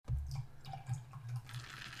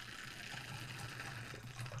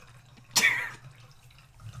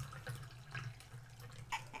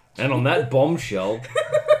And on that bombshell,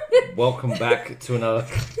 welcome back to another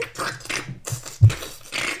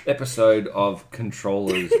episode of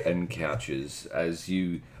Controllers and Couches as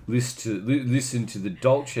you listen to the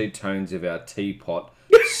dulce tones of our teapot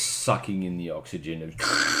sucking in the oxygen.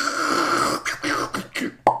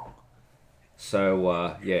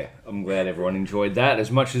 So, yeah, I'm glad everyone enjoyed that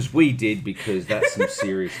as much as we did because that's some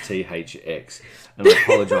serious THX. And I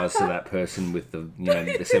apologise to that person with the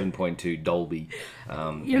 7.2 Dolby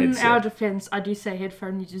In headset. our defence, I do say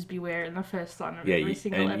headphone users beware in the first line of every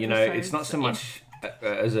single episode. It's not so much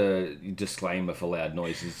as a disclaimer for loud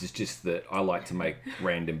noises. It's just that I like to make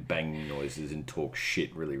random banging noises and talk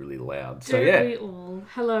shit really, really loud. So, Don't we all?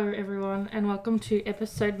 Hello, everyone, and welcome to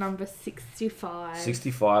episode number 65.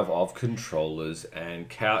 65 of Controllers and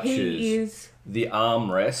Couches. He is... The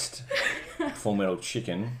armrest, Full Metal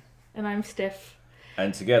Chicken. And I'm Steph.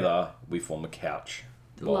 And together, we form a couch.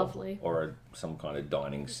 Bob, Lovely. Or some kind of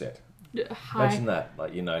dining set. Hi. Imagine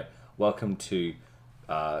that. Welcome to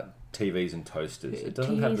TVs and toasters. It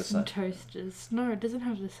doesn't have the same. And toasters. No, it doesn't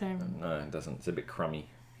have the same. No, it doesn't. It's a bit crummy.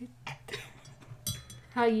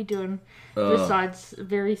 How are you doing? Besides,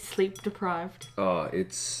 very sleep deprived. Oh,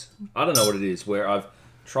 I don't know what it is, where I've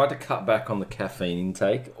tried to cut back on the caffeine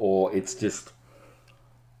intake, or it's just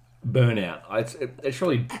burnout. It's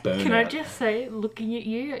really burnout. Can I just say, looking at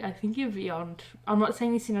you, I think you're beyond. I'm not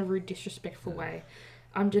saying this in a rude, disrespectful way.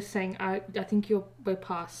 I'm just saying I think we're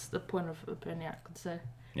past the point of a burnout, I could say.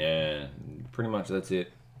 Yeah, pretty much that's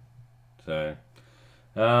it. So,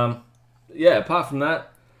 apart from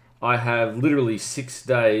that, I have literally 6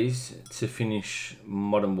 days to finish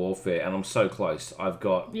Modern Warfare, and I'm so close. I've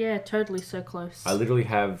got... Yeah, totally so close. I literally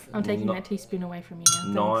have... I'm taking that teaspoon away from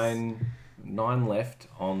you now. Nine left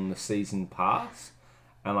on the season pass,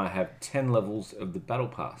 and I have 10 levels of the battle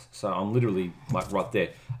pass. So I'm literally right there.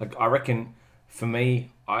 I reckon for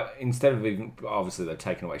me, instead of even obviously they've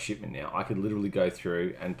taken away shipment now, I could literally go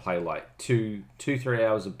through and play 3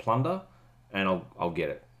 hours of plunder, and I'll get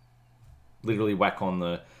it. Literally whack on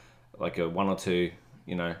the a 1 or 2,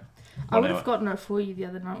 I would have gotten it for you the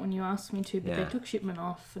other night when you asked me to, but they took shipment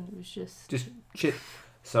off, and it was just shit.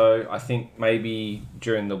 So I think maybe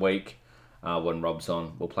during the week, when Rob's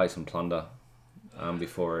on, we'll play some plunder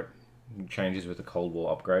before it changes with the Cold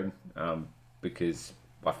War upgrade, because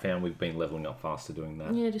I found we've been leveling up faster doing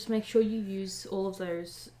that. Yeah, just make sure you use all of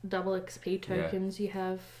those double XP tokens you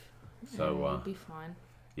have, so you'll be fine.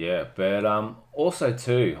 Yeah, but also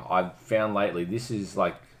too, I've found lately this is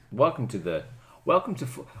welcome to.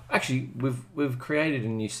 Actually, we've created a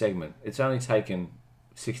new segment. It's only taken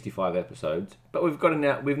 65 episodes, but we've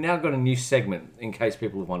now got a new segment in case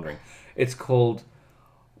people are wondering. It's called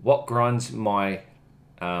 "What Grinds My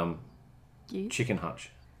Chicken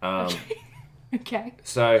Hutch." Okay.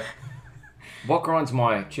 So, what grinds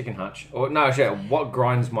my chicken hutch? Or no, actually, what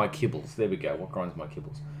grinds my kibbles? There we go. What grinds my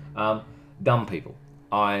kibbles? Dumb people.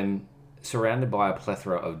 I'm surrounded by a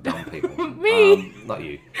plethora of dumb people. Me? Not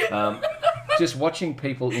you. Just watching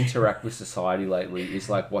people interact with society lately is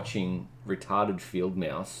like watching retarded field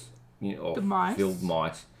mouse, or field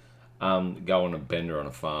mice, go on a bender on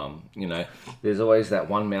a farm. There's always that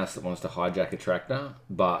one mouse that wants to hijack a tractor,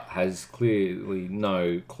 but has clearly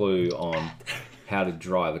no clue on how to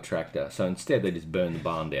drive a tractor. So instead, they just burn the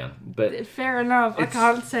barn down. But fair enough. I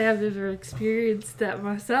can't say I've ever experienced that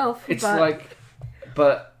myself.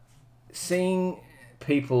 But seeing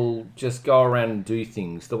people just go around and do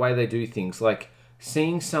things the way they do things, like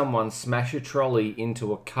seeing someone smash a trolley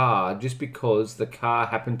into a car just because the car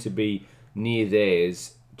happened to be near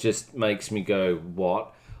theirs, just makes me go,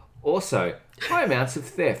 what? Also, high amounts of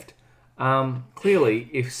theft. Clearly,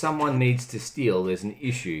 if someone needs to steal, there's an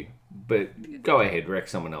issue. But go ahead, wreck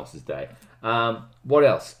someone else's day. What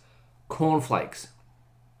else? Cornflakes.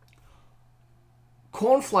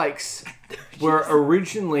 Cornflakes were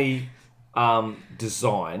originally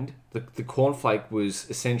designed. The cornflake was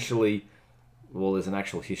essentially... Well, there's an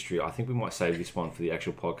actual history. I think we might save this one for the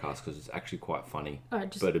actual podcast because it's actually quite funny,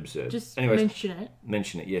 but absurd. Anyways,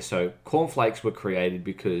 mention it. Yeah, so cornflakes were created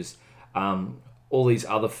because all these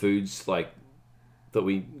other foods,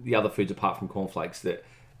 the other foods apart from cornflakes that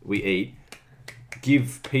we eat,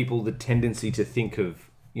 give people the tendency to think of,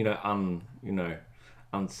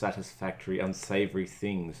 unsatisfactory, unsavory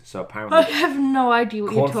things. So apparently, I have no idea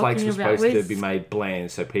what you're talking about. Cornflakes were supposed to be made bland,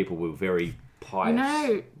 so people were very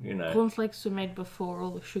pious. Cornflakes were made before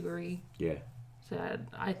all the sugary. Yeah. So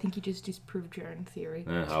I think you just disproved your own theory.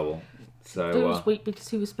 Oh well. So it was weak because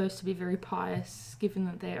he was supposed to be very pious, given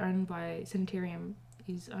that they're owned by Sanitarium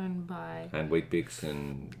is owned by... And Weet-Bix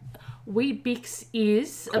and... Weet-Bix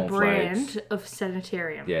is a brand of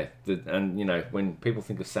sanitarium. Yeah, and you know, when people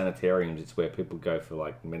think of sanitariums, it's where people go for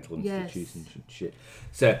like mental institutions and shit.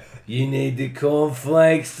 So you need the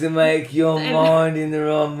cornflakes to make your mind in the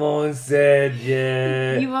right mindset.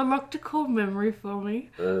 Yeah. You unlocked a core memory for me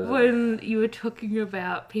when you were talking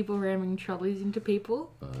about people ramming trolleys into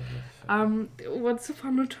people. Once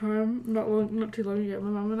upon a time, not too long ago, my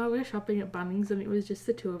mum and I were shopping at Bunnings, and it was just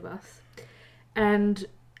the two of us, and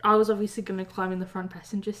I was obviously going to climb in the front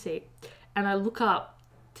passenger seat, and I look up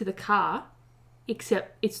to the car,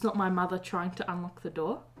 except it's not my mother trying to unlock the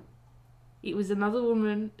door. It was another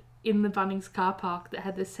woman in the Bunnings car park that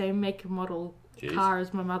had the same make and model car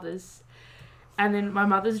as my mother's. And then my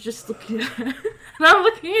mother's just looking at her, and I'm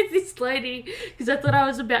looking at this lady because I thought I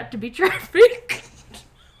was about to be trafficked.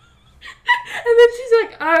 And then she's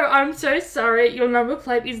like, "Oh, I'm so sorry, your number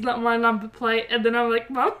plate is not my number plate." And then I'm like,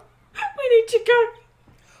 "Mum, we need to go."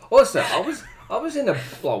 Also, I was in a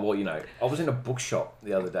I was in a bookshop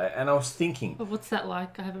the other day, and I was thinking, Well, what's that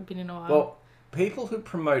like? I haven't been in a while. well, people who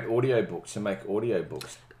promote audiobooks and make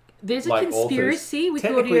audiobooks, There's a like conspiracy authors, with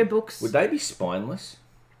technically, audiobooks. would they be spineless?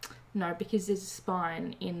 No, because there's a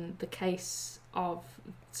spine in the case of...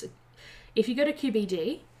 If you go to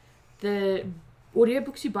QBD, the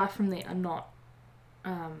audiobooks you buy from there are not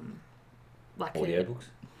like... Audiobooks?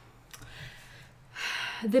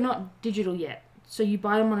 They're not digital yet. So you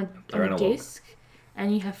buy them on a disc,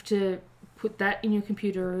 and you have to put that in your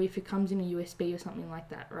computer, or if it comes in a USB or something like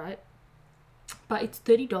that, right? But it's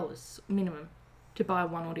 $30 minimum to buy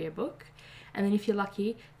one audiobook. And then if you're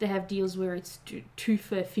lucky, they have deals where it's 2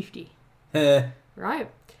 for $50.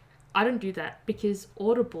 Right? I don't do that because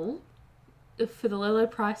Audible, for the low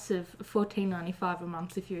price of $14.95 a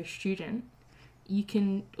month if you're a student, you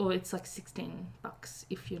can, or it's like $16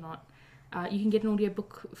 if you're not. You can get an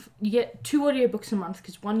audiobook. You get 2 audiobooks a month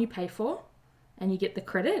because one you pay for, and you get the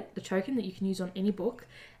credit, the token that you can use on any book.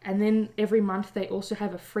 And then every month they also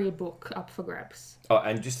have a free book up for grabs. Oh,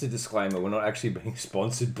 and just a disclaimer, we're not actually being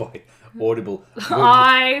sponsored by Audible.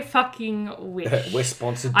 I fucking wish. We're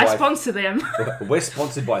sponsored by... I sponsor them. We're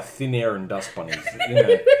sponsored by Thin Air and Dust Bunnies. You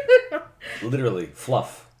know, literally,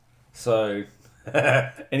 fluff. So,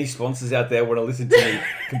 any sponsors out there want to listen to me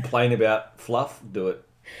complain about fluff, do it.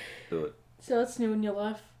 Do it. So what's new in your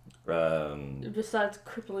life? Besides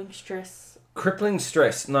crippling stress. Crippling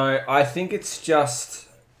stress. No, I think it's just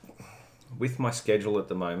with my schedule at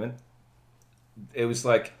the moment. It was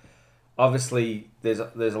like, obviously, there's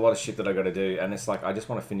a lot of shit that I got to do, and it's like I just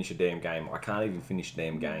want to finish a damn game. I can't even finish a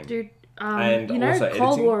damn game. Dude, and you know also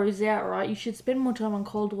Cold editing. War is out, right? You should spend more time on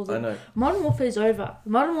Cold War. I know. Modern Warfare's over.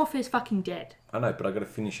 Modern Warfare's fucking dead. I know, but I got to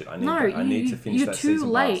finish it. I No, need to finish that season. You're too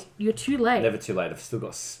late. You're too late. Never too late. I've still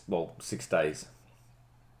got 6 days.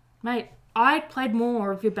 Mate, I played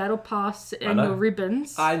more of your battle pass and your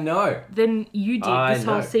ribbons. I know. Than you did this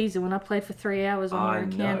whole know. season when I played for 3 hours on I your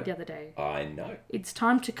account know. the other day. I know. It's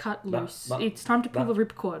time to cut loose. no, It's time to pull the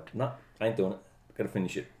ripcord. No, I ain't doing it. Got to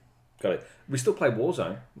finish it. Got it. We still play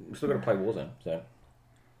Warzone. We still got to play Warzone. So,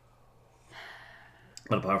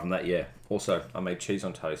 but apart from that, yeah. Also, I made cheese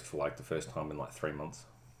on toast for like the first time in like 3 months.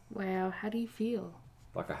 Wow, how do you feel?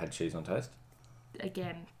 Like I had cheese on toast.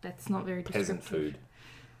 Again, that's not very Peasant descriptive.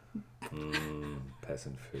 food.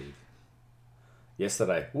 Peasant food.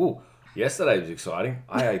 Yesterday was exciting.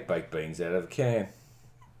 I ate baked beans out of a can.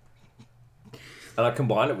 And I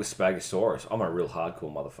combined it with Spagosaurus. I'm a real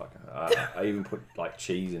hardcore motherfucker. I even put like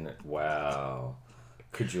cheese in it. Wow.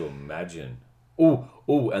 Could you imagine?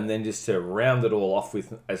 Ooh, and then just to round it all off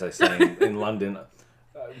with, as I say in London,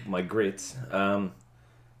 my grits, I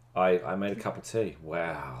made a cup of tea.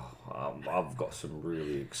 Wow. I've got some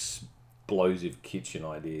really explosive kitchen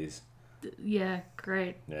ideas. Yeah,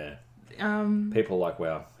 great. Yeah. People are like,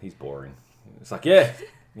 wow, he's boring. It's like, yeah,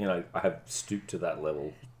 you know, I have stooped to that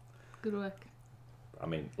level. Good work. I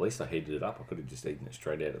mean, at least I heated it up. I could have just eaten it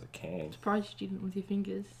straight out of the can. Surprised you didn't with your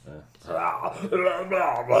fingers.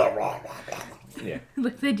 Yeah.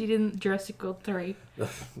 Like they did in Jurassic World 3.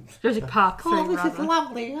 Jurassic Park 3, this rather. is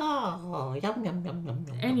lovely. Oh, yum, yum, yum, yum,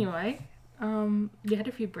 yum. Anyway, you had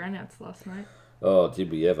a few brownouts last night. Oh, did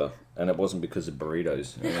we ever? And it wasn't because of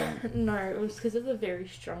burritos. No, it was because of the very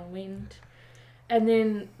strong wind. And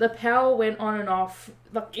then the power went on and off.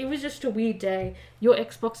 Like, it was just a weird day. Your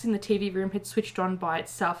Xbox in the TV room had switched on by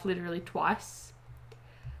itself literally twice.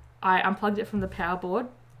 I unplugged it from the power board.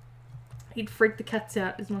 It freaked the cats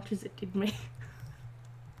out as much as it did me.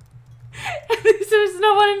 And there was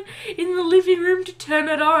no one in the living room to turn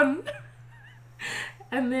it on.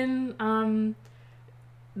 And then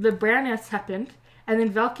the brownouts happened. And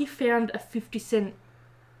then Valky found a 50-cent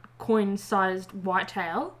coin-sized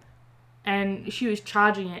whitetail and she was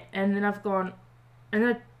charging it, and then I've gone, and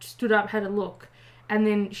then I stood up, had a look, and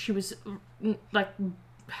then she was like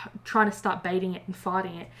trying to start baiting it and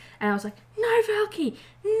fighting it, and I was like, no, Valky,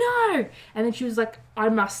 no, and then she was like, I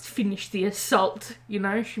must finish the assault, you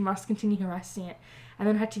know, she must continue harassing it, and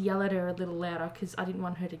then I had to yell at her a little louder because I didn't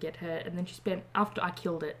want her to get hurt, and then she spent, after I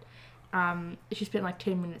killed it, she spent like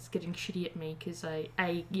 10 minutes getting shitty at me because I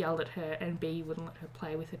A, yelled at her, and B, wouldn't let her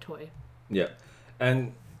play with her toy. Yeah.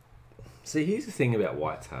 And see, here's the thing about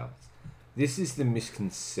whitetails. This is the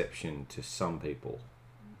misconception to some people.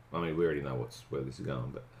 I mean, we already know where this is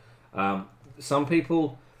going, but some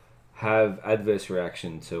people have adverse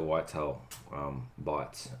reaction to whitetail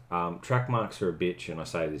bites. Track marks are a bitch, and I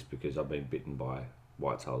say this because I've been bitten by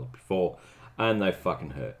whitetails before, and they fucking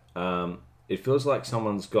hurt. It feels like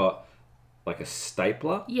someone's got like a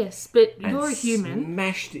stapler. Yes, but you're a human.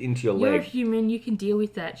 Smashed into your You're leg. a human. You can deal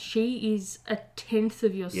with that. She is a tenth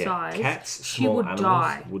of your size. Cats, she small would animals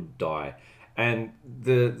die. would die. And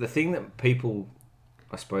the thing that people,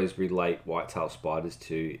 I suppose, relate whitetail spiders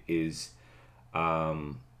to is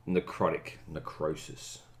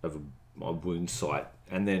necrosis of a wound site,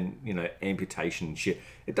 and then amputation and shit.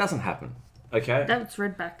 It doesn't happen. Okay, That's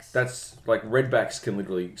redbacks. that's like redbacks can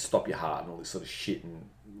literally stop your heart and all this sort of shit and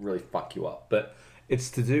really fuck you up. But it's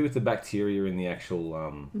to do with the bacteria in the actual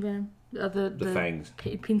the fangs,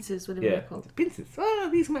 pincers, whatever they're called. pincers. Oh,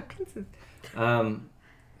 these are my pincers.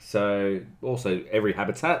 So also every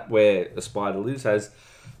habitat where a spider lives has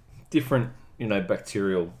different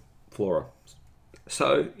bacterial flora.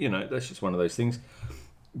 So that's just one of those things.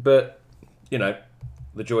 But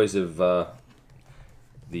the joys of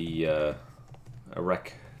the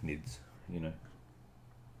arachnids,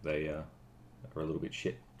 they are a little bit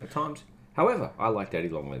shit at times. However, I like daddy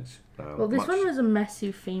long legs. Well, this one was a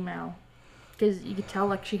massive female because you could tell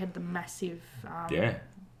like she had the massive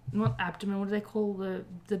not abdomen. What do they call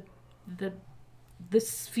the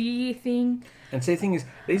sphere thing? And see, the thing is,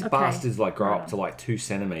 these Okay. bastards grow up to 2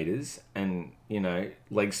 centimeters, and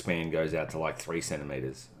leg span goes out to 3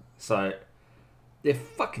 centimeters. So they're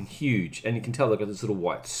fucking huge, and you can tell they've got this little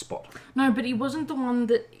white spot. No, but he wasn't the one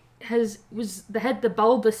that had the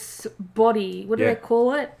bulbous body. What do they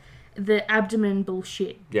call it? The abdomen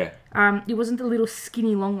bullshit. Yeah, It wasn't the little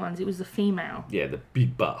skinny long ones. It was the female. yeah, the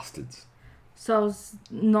big bastards. So I was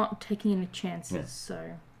not taking any chances. Yeah.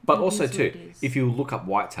 So. But it also is what too, it is. if you look up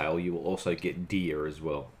whitetail, you will also get deer as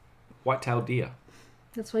well. Whitetail deer.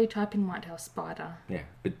 That's why you type in whitetail spider. Yeah,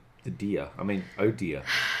 but the deer. I mean, oh dear.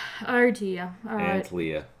 Oh dear. All right.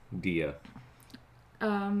 Antler, deer.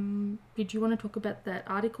 Did you want to talk about that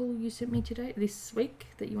article you sent me this week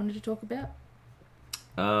that you wanted to talk about?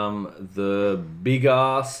 The big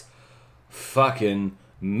ass fucking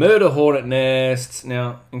murder hornet nests.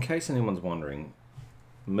 Now, in case anyone's wondering,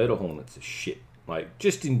 murder hornets are shit.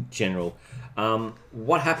 Just in general.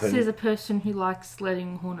 What happened? Says a person who likes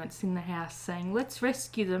letting hornets in the house saying, let's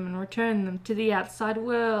rescue them and return them to the outside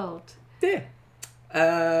world. Yeah.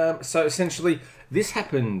 So essentially, this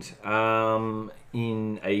happened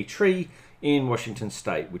in a tree in Washington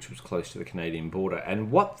State, which was close to the Canadian border.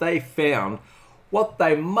 And what they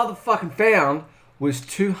motherfucking found was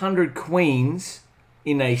 200 queens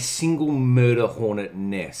in a single murder hornet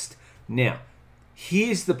nest. Now,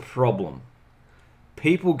 here's the problem.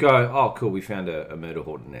 People go, oh, cool, we found a murder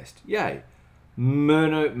hornet nest. Yay.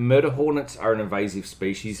 Murder hornets are an invasive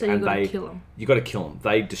species, So and gotta kill them. you got to kill them.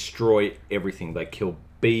 They destroy everything. They kill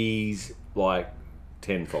bees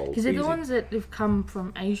tenfold. Because they're the Easy. ones that have come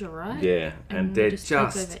from Asia, right? Yeah, and they're just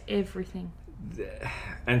just take over everything.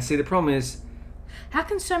 and see the problem is, How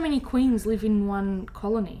can so many queens live in one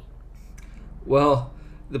colony? well,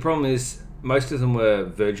 the problem is most of them were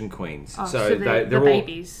virgin queens, Oh, so they're all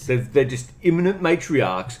babies. They're just imminent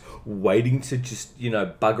matriarchs waiting to just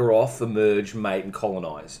bugger off, emerge, mate, and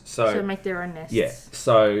colonize. So make their own nests. Yeah.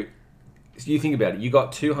 So you think about it. You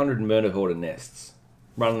got 200 murder hornet nests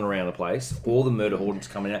running around the place. All the murder hornets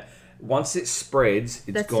coming out. Once it spreads,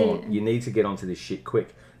 it's That's gone. it. You need to get onto this shit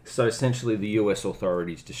quick. So essentially, the U.S.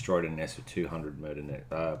 authorities destroyed a nest with 200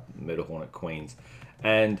 murder hornet queens,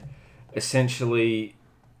 and essentially,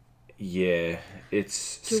 yeah,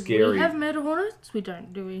 it's Do scary. we have murder hornets? We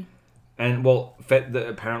don't, do we? And well,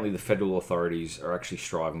 apparently the federal authorities are actually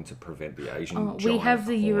striving to prevent the Asian giant We have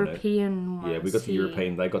the hornet. European ones. Yeah, we got the here.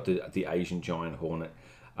 European. They got the Asian giant hornet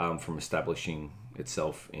from establishing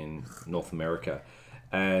itself in North America,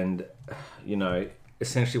 and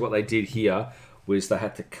essentially what they did here was they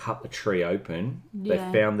had to cut the tree open.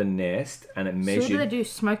 Yeah. They found the nest and it So what measured. do they do?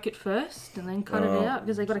 Smoke it first and then cut it out?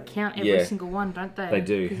 Because they got to count every yeah. single one, don't they? They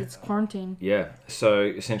do. Because it's quarantine. Yeah, so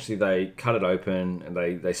essentially they cut it open and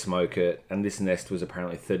they smoke it, and this nest was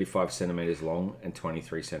apparently 35 centimeters long and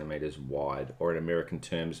 23 centimeters wide, or in American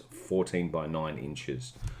terms, 14 by 9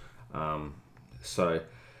 inches. So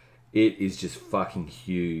it is just fucking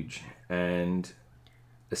huge, and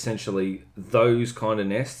essentially those kind of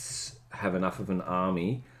nests have enough of an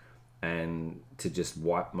army and to just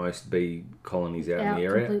wipe most bee colonies out in the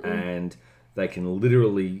area, completely. and they can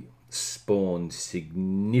literally spawn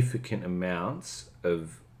significant amounts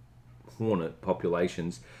of hornet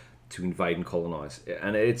populations to invade and colonize,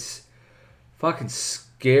 and it's fucking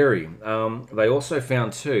scary. They also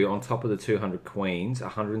found too, on top of the 200 queens,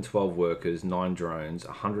 112 workers, 9 drones,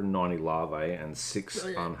 190 larvae, and 6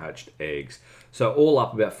 unhatched eggs. So all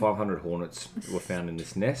up, about 500 hornets were found in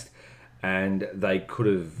this nest, and they could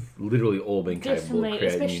have literally all been capable of Definitely,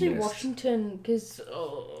 creating especially new nests. Washington, because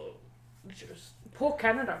poor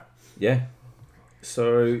Canada. Yeah.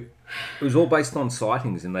 So it was all based on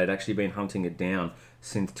sightings, and they'd actually been hunting it down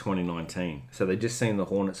since 2019. So they'd just seen the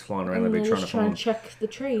hornets flying around. And They'd been they're trying to just trying find to check the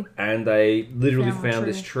tree. and they literally Found the found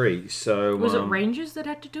this tree. So Was it rangers that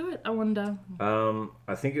had to do it? I wonder.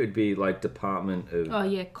 I think it would be like Department of Oh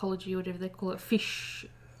yeah, ecology or whatever they call it. Fish,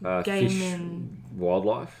 game Fish and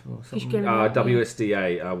Wildlife or something. Game and Wildlife,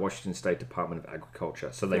 yeah. WSDA, Washington State Department of Agriculture.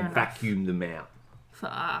 So they Fair enough. vacuumed them out.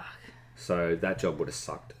 fuck. So that job would have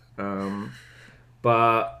sucked.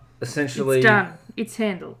 But essentially, It's done. It's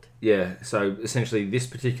handled. yeah. So essentially, this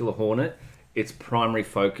particular hornet, its primary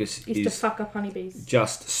focus Is to fuck up honeybees.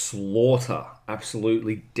 just slaughter,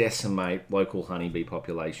 absolutely decimate local honeybee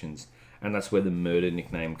populations. And that's where the murder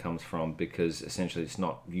nickname comes from, because essentially it's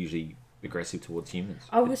not usually aggressive towards humans.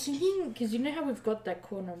 I was thinking, because you know how we've got that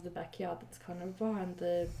corner of the backyard that's kind of behind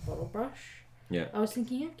the bottle brush? Yeah. I was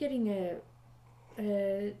thinking of getting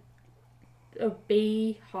a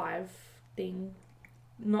beehive thing,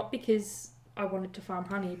 not because I wanted to farm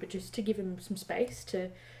honey, but just to give them some space to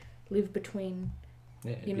live between,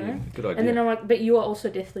 Yeah, you it'd be know? a good idea. And then I'm like, but you are also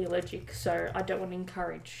deathly allergic, so I don't want to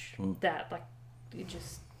encourage that. Like, you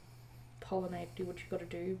just pollinate, do what you got to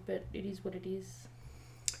do, but it is what it is.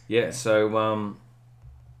 Yeah, so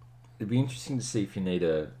it'd be interesting to see if you need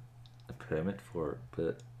a permit for it,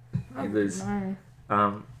 but there's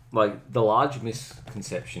No. like the large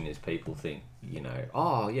misconception is people think, you know,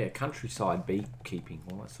 oh yeah, countryside beekeeping,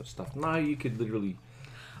 all that sort of stuff. No, you could literally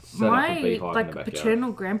set up a My beehive in the like backyard.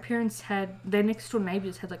 paternal grandparents had their next door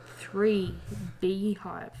neighbours had like 3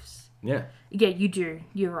 beehives. Yeah, Yeah, you do.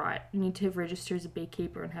 You're right. You need to register as a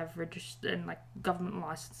beekeeper and have and like government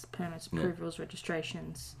license, permits, approvals,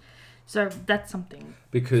 registrations. So that's something.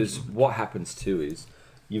 because what happens too is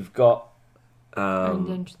you've got An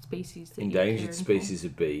endangered species. That you're endangered caring for. species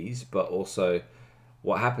of bees, but also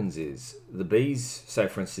what happens is the bees, say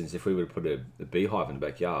for instance, if we were to put a beehive in the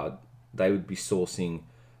backyard, they would be sourcing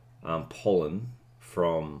pollen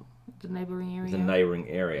from The neighbouring area. the neighbouring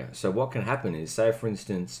area. So what can happen is, say for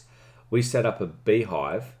instance, we set up a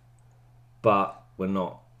beehive, but we're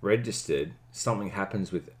not registered. Something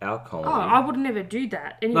happens with our colony. Oh, I would never do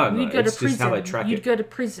that. And No, you'd no, go it's to just how prison. they track You'd it. go to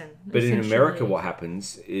prison. But in essentially. America, what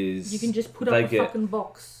happens is You can just put up they a get fucking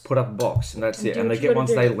box. put up a box, and that's And it. do And what they you get gotta once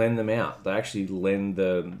do. they lend them out, they actually lend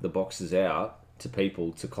the boxes out to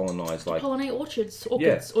people to colonize Pollinate orchards.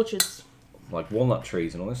 Orchards. like walnut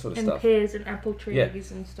trees and all this sort of And stuff. pears and apple trees Yeah.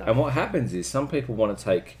 and stuff. And what happens is some people want to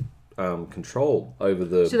take control over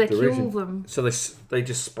the So they the kill region. them. So they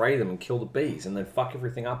just spray them and kill the bees, and then fuck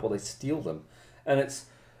everything up, or they steal them. And it's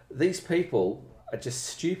these people are just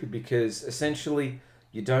stupid, because essentially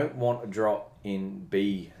you don't want a drop in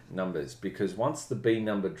bee numbers, because once the bee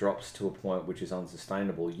number drops to a point which is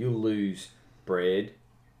unsustainable, you lose bread,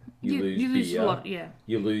 you lose beer, a lot, yeah.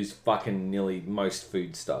 you lose fucking nearly most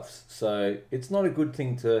foodstuffs. So it's not a good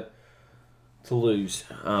thing to lose,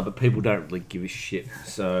 but people don't really give a shit.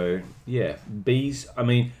 So yeah, bees. I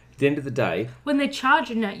mean, at the end of the day, When they're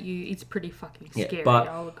charging at you, it's pretty fucking scary. but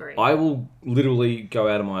I'll agree. I will literally go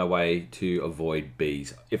out of my way to avoid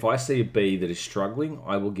bees. If I see a bee that is struggling,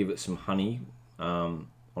 I will give it some honey on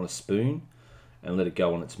a spoon and let it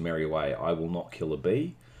go on its merry way. I will not kill a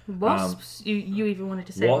bee. Wasps? You even wanted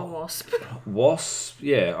to say what- a wasp. Wasps,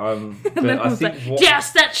 yeah. But And then I I was think like,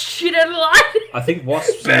 douse that shit in light! I think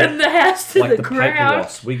wasps Burn the house to like the the paper ground!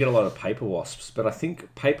 wasps. We get a lot of paper wasps, but I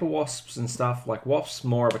think paper wasps and stuff like wasps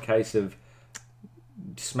more of a case of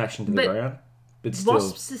smashing to the But ground. But still,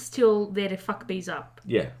 Wasps are still there to fuck bees up.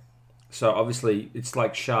 yeah. So obviously, it's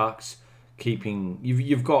like sharks keeping.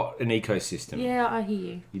 You've got an ecosystem. Yeah, I hear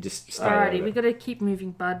you. You just stay Alrighty, over we it. got to keep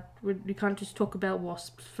moving, bud. We can't just talk about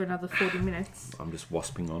wasps for another 40 minutes. I'm just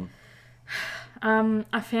wasping on.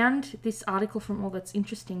 I found this article from All That's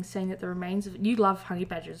Interesting saying that the remains of... You love honey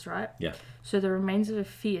badgers, right? Yeah. So the remains of a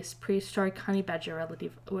fierce prehistoric honey badger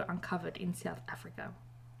relative were uncovered in South Africa.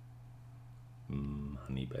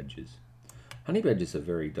 Honey badgers. Honey badgers are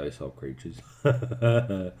very docile creatures.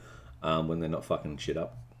 When they're not fucking shit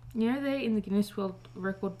up. You know they're in the Guinness World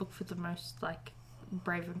Record book for the most, like,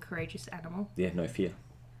 brave and courageous animal? Yeah, no fear.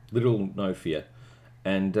 Little no fear.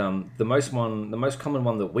 And the most common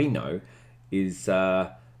one that we know is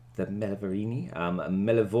the Melivorini,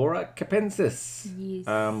 Mellivora capensis,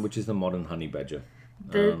 Yes. which is the modern honey badger.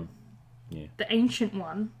 The yeah. The ancient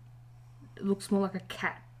one looks more like a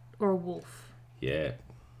cat or a wolf. Yeah.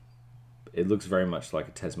 It looks very much like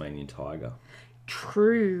a Tasmanian tiger.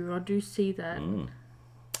 True, I do see that.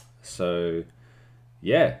 So,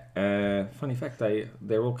 yeah. Funny fact,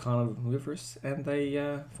 they're all carnivorous and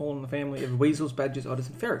they fall in the family of weasels, badgers, otters,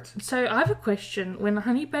 and ferrets. So I have a question. When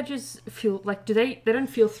honey badgers feel like, they don't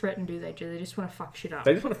feel threatened, do they? Do they just want to fuck shit up?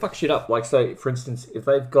 They just want to fuck shit up. Like, so, for instance, if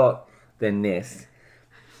they've got their nest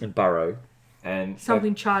and burrow and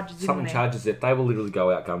Something charges it, they will literally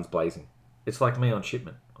go out guns blazing. It's like me on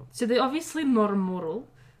shipment. So they're obviously not immortal,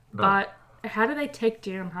 but how do they take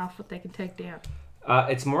down half what they can take down?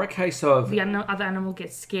 It's more a case of... The other animal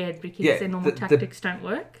gets scared because Yeah, their normal tactics don't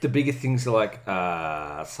work? The bigger things are like,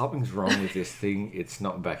 something's wrong with this thing. It's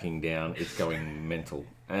not backing down. It's going mental.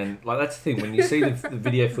 And like that's the thing. When you see the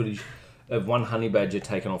video footage of one honey badger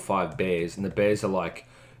taking on 5 bears, and the bears are like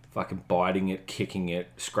fucking biting it, kicking it,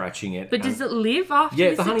 scratching it. But does it live after Yeah,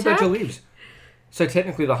 this the honey attack? badger lives. So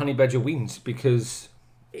technically the honey badger wins because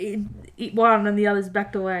It won and the others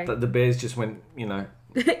backed away. the bears just went, you know...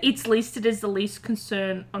 It's listed as the least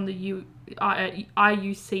concern on the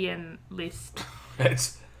IUCN list.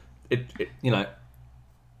 It you know...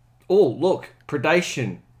 Oh, look,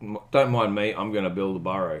 predation. Don't mind me, I'm going to build a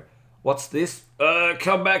burrow. What's this?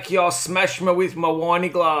 Come back here, I'll smash me with my whiny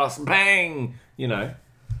glass. Bang! You know,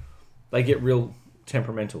 they get real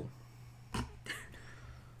temperamental.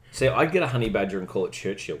 See, I'd get a honey badger and call it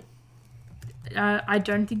Churchill. I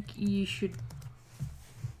don't think you should.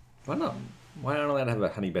 Why not? Why aren't I allowed to have a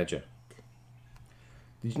honey badger?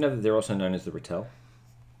 Did you know that they're also known as the Rattel?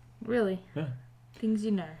 Really? Yeah. Things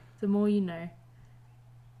you know. The more you know.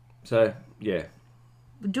 So, yeah.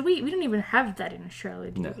 Do we don't even have that in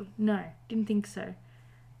Australia, do No. we? No, didn't think so.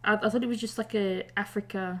 I thought it was just like a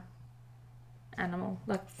Africa animal.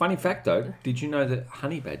 Like, Funny fact, though, did you know that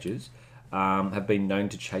honey badgers have been known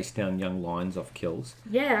to chase down young lions off kills?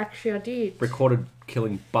 yeah, actually I did. Recorded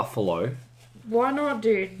killing buffalo, Why not,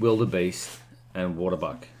 dude? wildebeest, and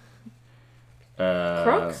waterbuck.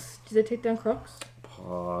 Crocs? Did they take down crocs?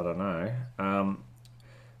 I don't know.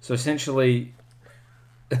 So essentially,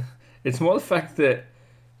 it's more the fact that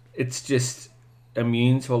it's just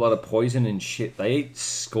immune to a lot of poison and shit. They eat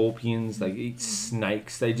scorpions, they eat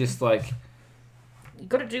snakes, they just like... You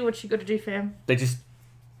gotta do what you gotta do, fam. They just...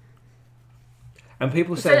 And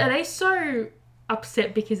people So say... are they so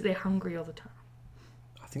upset because they're hungry all the time?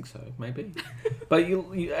 I think so, maybe. But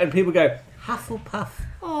you and people go, Hufflepuff.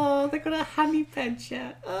 Oh, they got a honey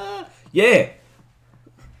badger. yeah.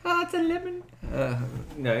 Oh, it's a lemon.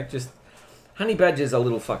 No, just honey badgers are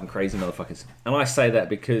little fucking crazy motherfuckers, and I say that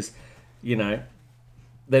because, you know,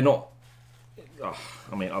 they're not.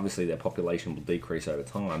 I mean, obviously their population will decrease over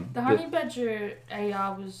time. The honey badger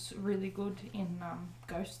AR was really good in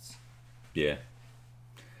Ghosts. Yeah,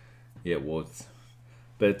 it was.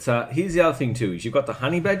 But here's the other thing too: is you've got the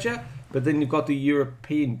honey badger, but then you've got the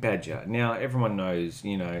European badger. Now everyone knows,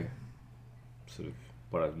 you know, sort of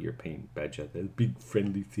what a European badger. They're big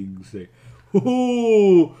friendly things. They,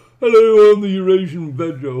 oh, hello, I'm the Eurasian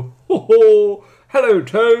badger. Oh, hello,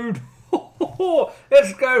 Toad. Oh,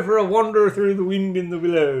 let's go for a wander through the wind in the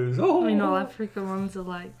willows. Oh, I mean, all African ones are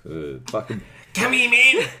like... fucking. Come here,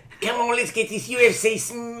 man. Come on, let's get this UFC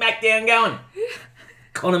SmackDown going.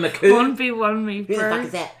 Conor McCoon. 1v1 me, Who the fuck bro.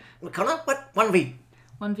 is that? Connor? What? 1v?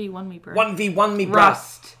 1v1 me, bro. 1v1 me, bruh.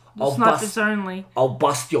 Rust. I'll Snipers only. I'll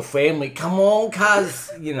bust your family. Come on,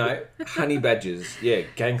 cuz. You know, honey badgers. Yeah,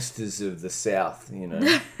 gangsters of the South, you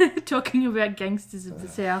know. Talking about gangsters of the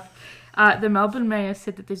South. The Melbourne mayor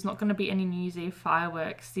said that there's not going to be any New Year's Eve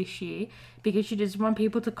fireworks this year because she doesn't want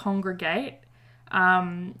people to congregate,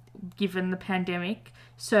 given the pandemic.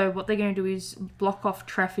 So what they're going to do is block off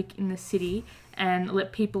traffic in the city and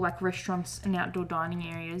let people like restaurants and outdoor dining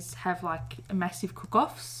areas have like massive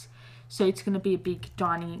cook-offs. So it's going to be a big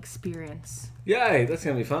dining experience. Yay, that's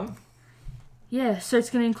going to be fun. Yeah, so it's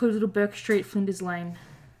going to include Little Burke Street, Flinders Lane.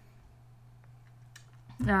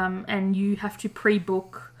 And you have to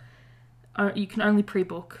pre-book. You can only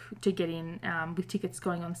pre-book to get in, with tickets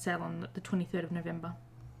going on sale on the 23rd of November.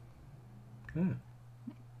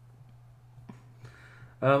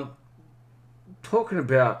 Talking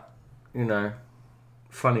about,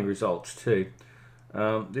 funny results too.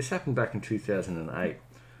 This happened back in 2008.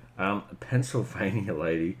 A Pennsylvania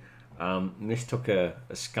lady mistook a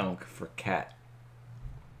skunk for a cat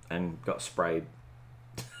and got sprayed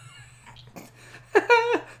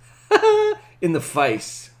in the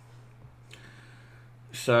face.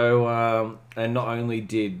 So, and not only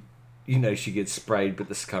did, she get sprayed, but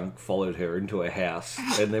the skunk followed her into a house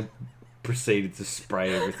and then proceeded to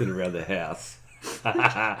spray everything around the house.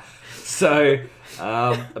 So,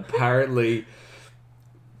 apparently,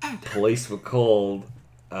 police were called.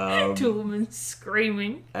 Two women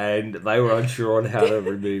screaming. And they were unsure on how to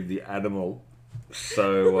remove the animal.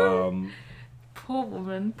 So, poor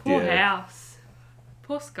woman, poor house,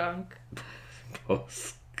 poor skunk. Poor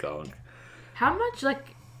skunk. How much,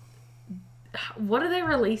 what do they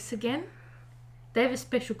release again? They have a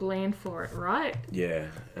special gland for it, right? Yeah.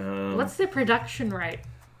 What's their production rate?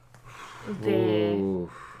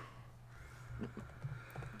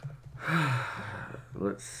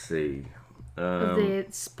 Let's see. Their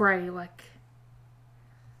spray,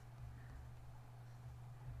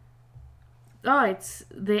 it's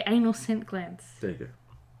their anal scent glands. There you go.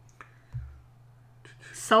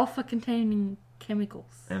 Sulfur-containing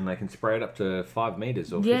chemicals. And they can spray it up to 5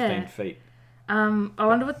 meters or 15 feet. I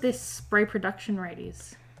wonder what their spray production rate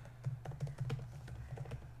is.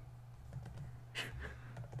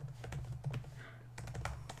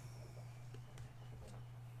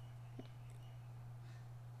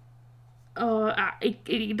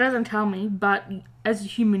 It doesn't tell me, but as a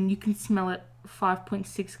human, you can smell it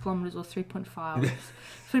 5.6 kilometers or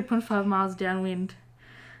 3.5 miles downwind.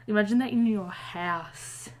 Imagine that in your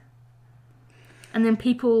house. And then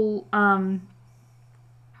people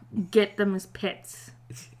get them as pets.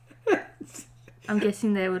 I'm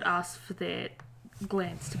guessing they would ask for their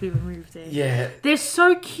glands to be removed there. Yeah. They're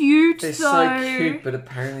so cute, They're though. so cute, but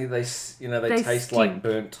apparently they taste stink. like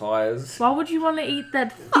burnt tires. Why would you want to eat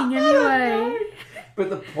that thing anyway? But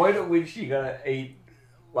the point at which you're gonna eat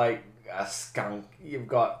like a skunk, you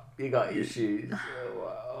got issues.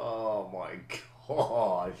 Oh my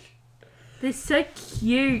gosh. They're so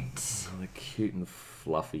cute. Oh, they're cute and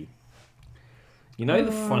fluffy.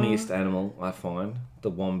 The funniest animal I find? The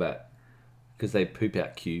wombat. Because they poop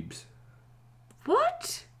out cubes.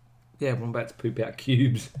 What? Yeah, wombats poop out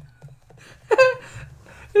cubes.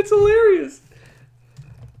 It's hilarious.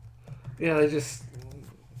 Yeah, they just,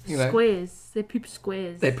 Squares. They poop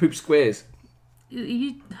squares. They poop squares.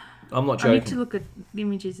 I'm not joking. I need to look at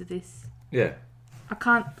images of this. Yeah. I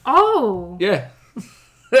can't... Oh! Yeah.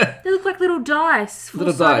 They look like little dice.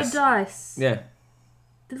 Little Full-sided dice. Yeah.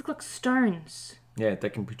 They look like stones. Yeah, they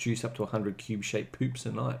can produce up to 100 cube-shaped poops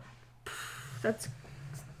a night. That's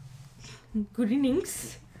good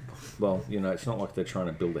innings. Well, it's not like they're trying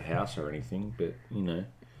to build a house or anything, but,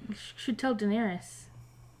 Should tell Daenerys.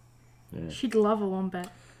 Yeah. She'd love a wombat.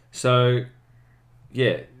 So,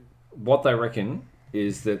 yeah, what they reckon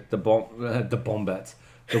is that the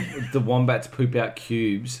wombats poop out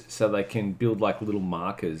cubes so they can build like little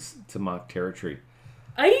markers to mark territory.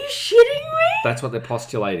 Are you shitting me? That's what they're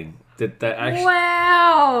postulating. That they actually.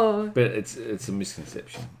 Wow. But it's a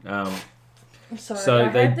misconception. I'm sorry. So I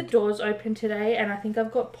had the doors open today, and I think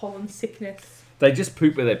I've got pollen sickness. They just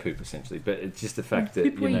poop where they poop, essentially. But it's just the fact that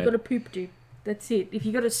poop where you got to poop, dude. That's it. If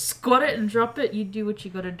you got to squat it and drop it, you do what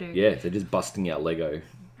you got to do. Yeah, they're just busting out Lego.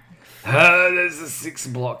 There's a 6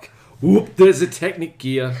 block. Whoop, there's a Technic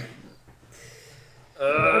gear.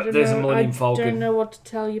 There's a Millennium Falcon. I don't know what to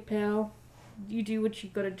tell you, pal. You do what you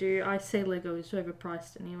got to do. I say Lego is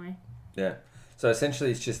overpriced anyway. Yeah. So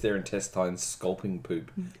essentially, it's just their intestines sculpting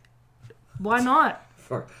poop. Why not?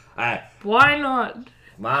 Hey, Why not?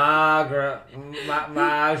 Marjorie.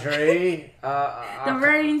 The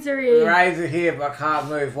rains are in. The rains are here, but I can't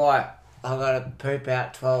move. Why? I gotta poop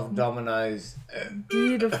out 12 dominoes.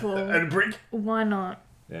 Beautiful. And a brick. Why not?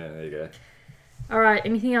 Yeah, there you go. Alright,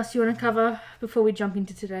 anything else you want to cover before we jump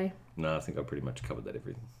into today? No, I think I pretty much covered that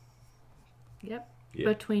everything. Yep. Yeah.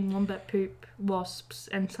 Between wombat poop, wasps,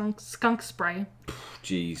 and skunk spray.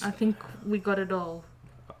 Jeez. I think we got it all.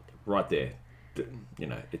 Right there.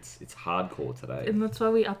 It's hardcore today. And that's why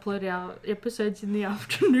we upload our episodes in the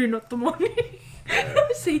afternoon, not the morning.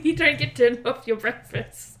 So you don't get turned off your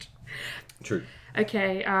breakfast. True.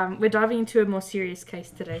 Okay, we're diving into a more serious case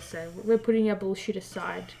today, so we're putting our bullshit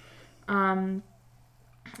aside.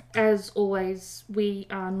 As always, we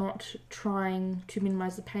are not trying to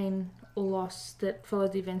minimise the pain or loss that follow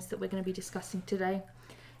the events that we're going to be discussing today.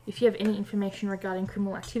 If you have any information regarding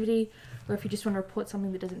criminal activity, or if you just want to report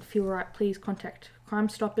something that doesn't feel right, please contact Crime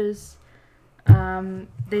Stoppers.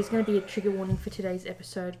 There's going to be a trigger warning for today's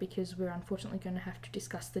episode because we're unfortunately going to have to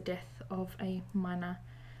discuss the death of a minor.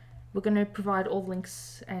 We're going to provide all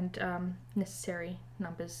links and necessary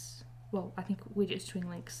numbers. Well, I think we're just doing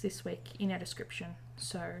links this week in our description,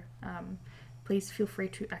 so please feel free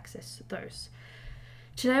to access those.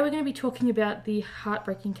 Today we're going to be talking about the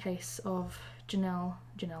heartbreaking case of Janelle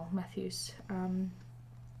Matthews.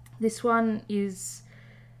 This one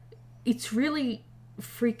it's really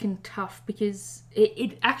freaking tough because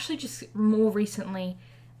it actually just more recently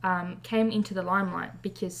came into the limelight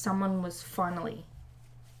because someone was finally,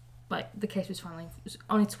 the case was finally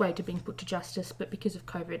on its way to being put to justice, but because of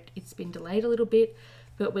COVID, it's been delayed a little bit,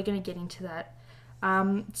 but we're going to get into that.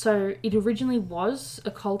 So it originally was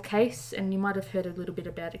a cold case, and you might have heard a little bit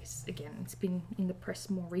about it because, again, it's been in the press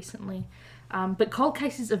more recently. But cold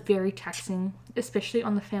cases are very taxing, especially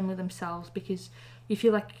on the family themselves, because you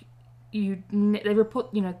feel like they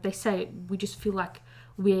report, they say, we just feel like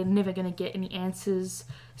we're never going to get any answers.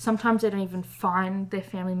 Sometimes they don't even find their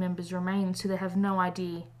family members' remains, so they have no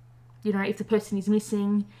idea, if the person is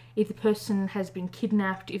missing, if the person has been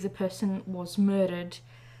kidnapped, if the person was murdered.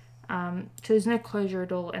 So there's no closure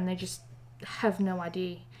at all, and they just have no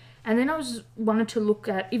idea. And then I wanted to look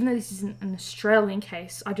at, even though this isn't an Australian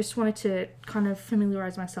case, I just wanted to kind of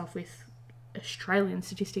familiarise myself with Australian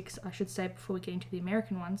statistics, I should say, before we get into the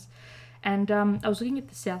American ones. And I was looking at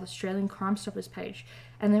the South Australian Crime Stoppers page,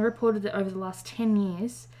 and they reported that over the last 10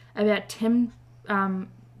 years, about 10%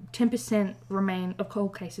 of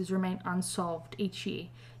cold cases remain unsolved each year,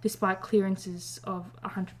 despite clearances of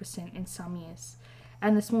 100% in some years.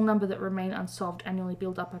 And the small number that remain unsolved annually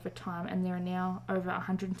build up over time, and there are now over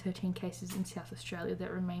 113 cases in South Australia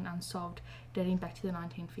that remain unsolved, dating back to the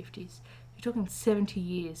 1950s. You're talking 70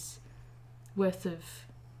 years worth of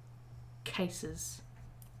cases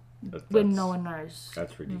when no one knows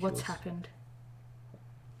what's happened.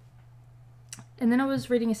 And then I was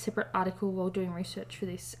reading a separate article while doing research for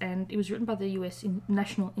this, and it was written by the US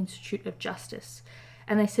National Institute of Justice.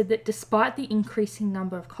 And they said that despite the increasing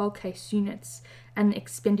number of cold case units and the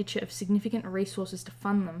expenditure of significant resources to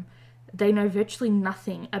fund them, they know virtually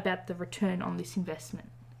nothing about the return on this investment.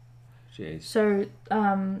 Jeez. So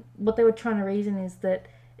what they were trying to reason is that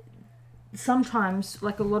sometimes,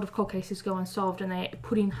 a lot of cold cases go unsolved, and they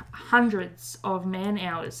put in hundreds of man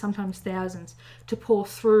hours, sometimes thousands, to pour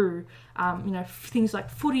through, things like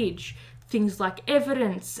footage, things like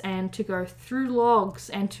evidence, and to go through logs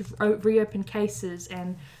and to reopen cases.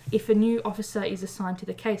 And if a new officer is assigned to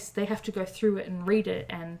the case, they have to go through it and read it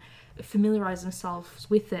and familiarise themselves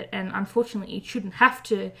with it. And unfortunately, it shouldn't have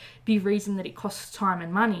to be reason that it costs time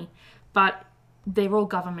and money, but they're all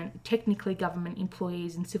technically government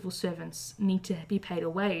employees, and civil servants need to be paid a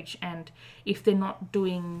wage. And if they're not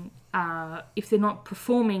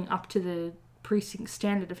performing up to the precinct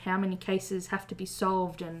standard of how many cases have to be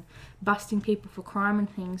solved and busting people for crime and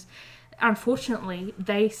things, unfortunately,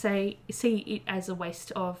 they see it as a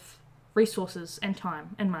waste of resources and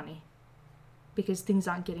time and money because things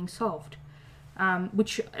aren't getting solved.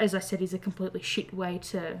 Which, as I said, is a completely shit way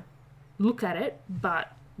to look at it,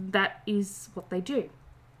 but that is what they do,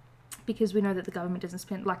 because we know that the government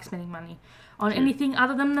doesn't like spending money on anything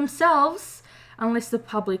other than themselves unless the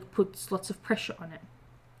public puts lots of pressure on it.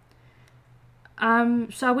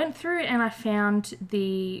 So I went through and I found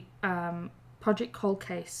the Project Cold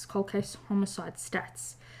Case homicide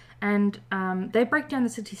stats, and they break down the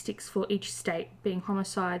statistics for each state, being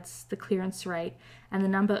homicides, the clearance rate, and the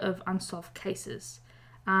number of unsolved cases.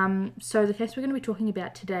 So the case we're going to be talking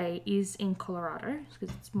about today is in Colorado,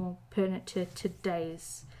 because it's more pertinent to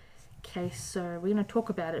today's case, so we're going to talk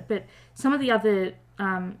about it. But some of the other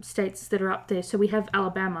states that are up there, so we have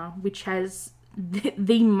Alabama, which has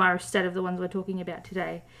the most out of the ones we're talking about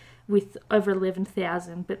today, with over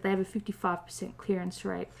 11,000, but they have a 55% clearance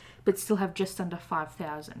rate, but still have just under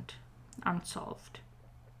 5,000 unsolved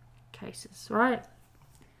cases, right?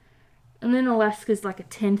 And then Alaska's like a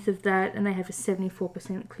tenth of that, and they have a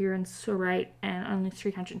 74% clearance rate and only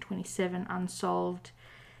 327 unsolved.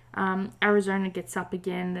 Arizona gets up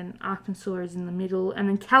again, then Arkansas is in the middle, and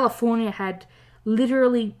then California had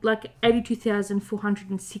literally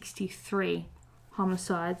 82,463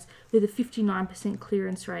 homicides with a 59%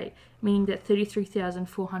 clearance rate, meaning that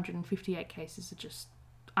 33,458 cases are just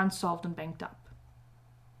unsolved and banked up.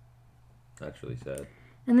 That's really sad.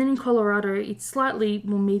 And then in Colorado, it's slightly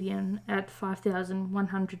more median at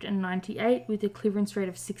 5,198 with a clearance rate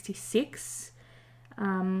of 66,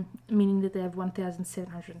 meaning that they have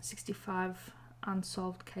 1,765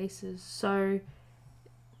 unsolved cases. So,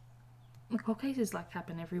 cold cases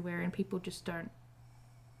happen everywhere and people just don't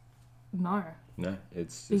know. No,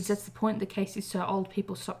 it's Because that's the point. The case is so old,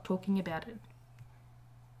 people stop talking about it.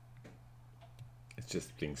 It's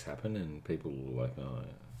just things happen and people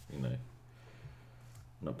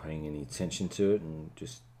not paying any attention to it and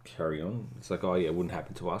just carry on. It's like, it wouldn't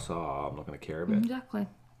happen to us. I'm not going to care about it. Exactly.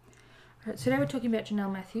 All right, so today we're talking about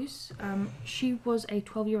Janelle Matthews. She was a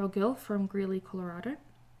 12-year-old girl from Greeley, Colorado.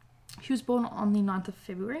 She was born on the 9th of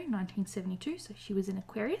February, 1972, so she was in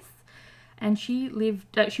Aquarius. And she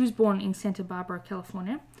was born in Santa Barbara,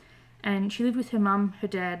 California. And she lived with her mum, her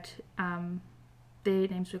dad, their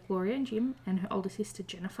names were Gloria and Jim, and her older sister,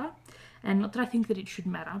 Jennifer. And not that I think that it should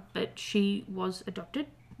matter, but she was adopted.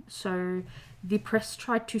 So the press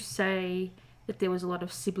tried to say that there was a lot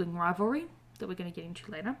of sibling rivalry that we're going to get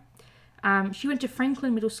into later. She went to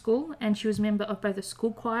Franklin Middle School, and she was a member of both the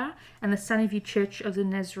school choir and the Sunnyview Church of the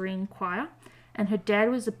Nazarene Choir. And her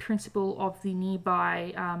dad was the principal of the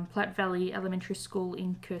nearby Platte Valley Elementary School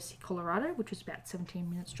in Kersey, Colorado, which was about 17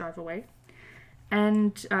 minutes drive away,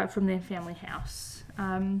 and from their family house,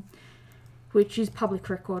 which is public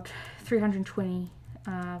record, 320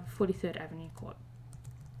 43rd Avenue Court.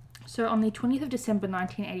 So on the 20th of December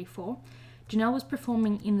 1984, Janelle was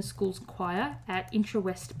performing in the school's choir at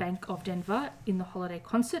Intra-West Bank of Denver in the holiday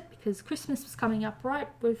concert because Christmas was coming up, right?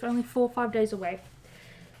 We're only 4 or 5 days away.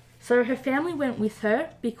 So her family went with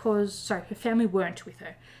her her family weren't with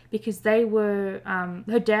her because they were,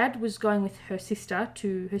 her dad was going with her sister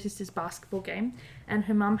to her sister's basketball game, and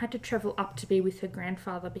her mum had to travel up to be with her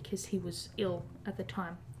grandfather because he was ill at the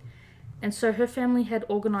time. And so her family had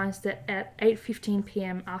organised that at 8:15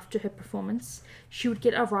 p.m. after her performance, she would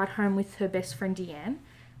get a ride home with her best friend Deanne,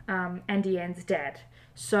 and Deanne's dad.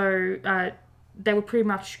 So they would pretty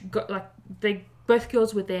much both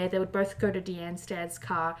girls were there. They would both go to Deanne's dad's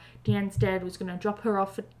car. Deanne's dad was going to drop her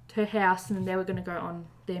off at her house, and then they were going to go on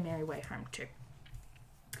their merry way home too.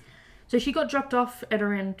 So she got dropped off at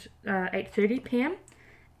around 8:30 p.m.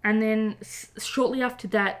 And then shortly after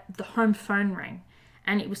that, the home phone rang.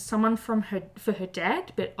 And it was someone for her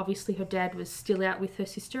dad, but obviously her dad was still out with her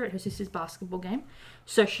sister at her sister's basketball game.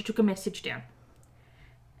 So she took a message down.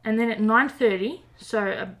 And then at 9:30,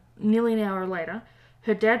 so nearly an hour later,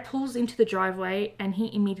 her dad pulls into the driveway and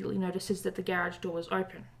he immediately notices that the garage door was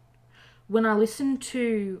open. When I listened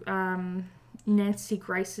to Nancy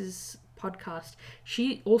Grace's podcast,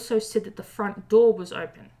 she also said that the front door was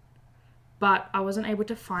open. But I wasn't able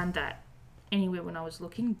to find that anywhere when I was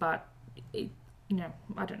looking, but I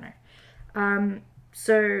don't know.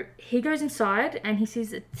 So he goes inside and he sees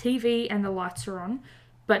that the TV and the lights are on,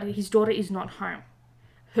 but his daughter is not home.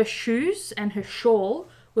 Her shoes and her shawl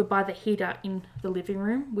were by the heater in the living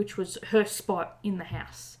room, which was her spot in the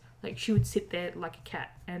house. Like, she would sit there like a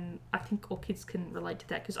cat, and I think all kids can relate to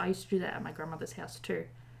that because I used to do that at my grandmother's house too.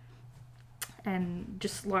 And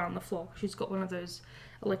just lie on the floor. She's got one of those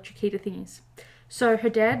electric heater thingies. So her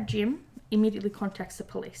dad, Jim, immediately contacts the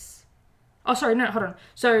police. Oh, sorry, no, hold on.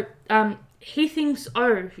 So he thinks,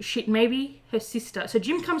 oh, shit, maybe her sister. So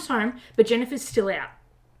Jim comes home, but Jennifer's still out,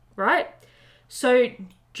 right? So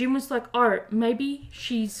Jim was like, oh, maybe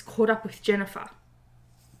she's caught up with Jennifer.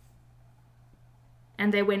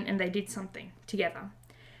 And they went and they did something together.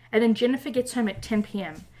 And then Jennifer gets home at 10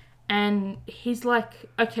 p.m. And he's like,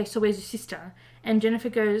 okay, so where's your sister? And Jennifer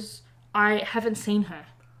goes, I haven't seen her.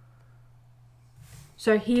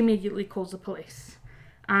 So he immediately calls the police.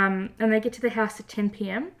 And they get to the house at 10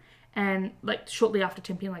 p.m. and shortly after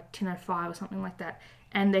 10 p.m, 10:05 or something like that.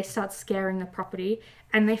 And they start scouring the property,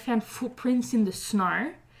 and they found footprints in the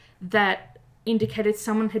snow that indicated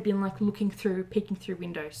someone had been peeking through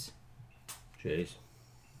windows. Jeez.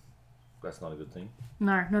 That's not a good thing.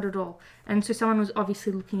 No, not at all. And so someone was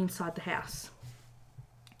obviously looking inside the house.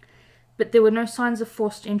 But there were no signs of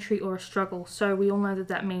forced entry or a struggle, so we all know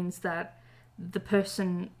that means that the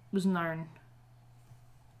person was known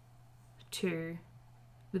to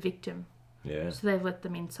the victim. Yeah. So they've let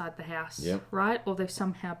them inside the house, yep. Right? Or they've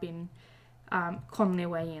somehow been conned their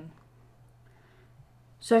way in.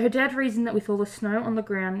 So her dad reasoned that with all the snow on the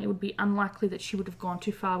ground, it would be unlikely that she would have gone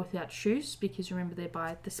too far without shoes, because remember, they're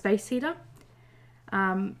by the space heater.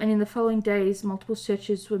 And in the following days, multiple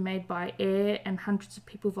searches were made by air, and hundreds of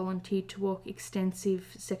people volunteered to walk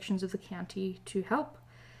extensive sections of the county to help.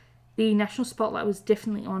 The national spotlight was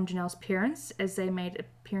definitely on Janelle's parents, as they made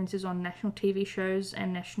appearances on national TV shows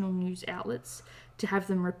and national news outlets to have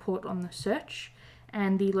them report on the search.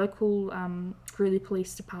 And the local Greeley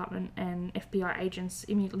Police Department and FBI agents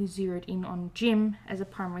immediately zeroed in on Jim as a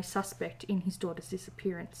primary suspect in his daughter's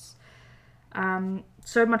disappearance.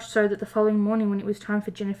 So much so that the following morning, when it was time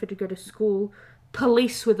for Jennifer to go to school,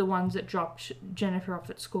 police were the ones that dropped Jennifer off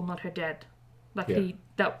at school, not her dad.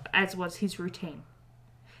 As was his routine.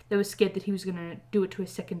 They were scared that he was going to do it to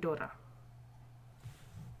his second daughter.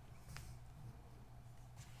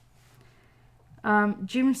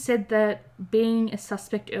 Jim said that being a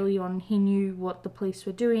suspect early on, he knew what the police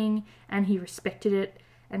were doing and he respected it.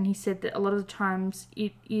 And he said that a lot of the times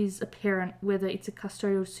it is apparent whether it's a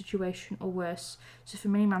custodial situation or worse. So for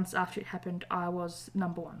many months after it happened, I was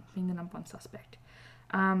being the number one suspect.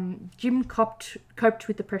 Jim coped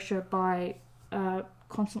with the pressure by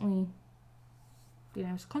constantly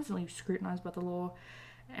scrutinised by the law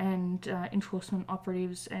and enforcement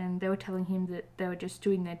operatives, and they were telling him that they were just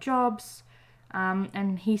doing their jobs.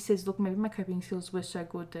 And he says, look, maybe my coping skills were so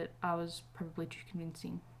good that I was probably too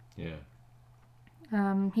convincing. Yeah.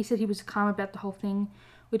 He said he was calm about the whole thing,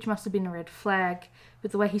 which must have been a red flag.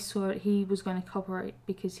 But the way he saw it, he was going to cooperate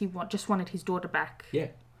because he just wanted his daughter back. Yeah.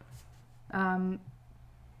 And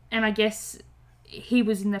I guess he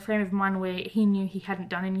was in the frame of mind where he knew he hadn't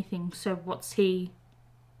done anything. So what's he...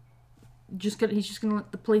 he's just going to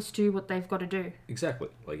let the police do what they've got to do. Exactly.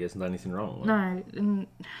 Like, he hasn't done anything wrong. Like. No, and...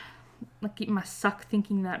 it must suck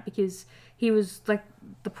thinking that, because he was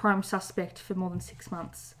the prime suspect for more than 6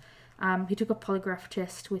 months. He took a polygraph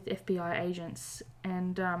test with FBI agents,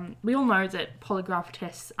 and we all know that polygraph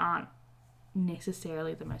tests aren't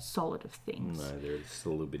necessarily the most solid of things. No, they're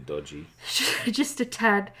still a little bit dodgy. Just a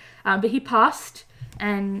tad. But he passed,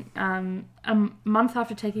 and a month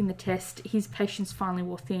after taking the test, his patience finally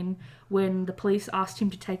wore thin when the police asked him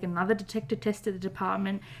to take another detector test at the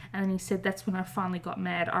department, and he said, that's when I finally got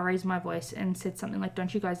mad. I raised my voice and said something like,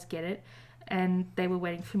 don't you guys get it? And they were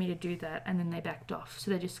waiting for me to do that, and then they backed off.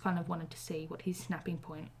 So they just kind of wanted to see what his snapping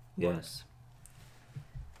point was.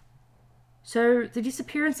 So the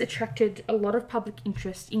disappearance attracted a lot of public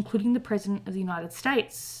interest, including the President of the United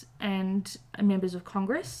States and members of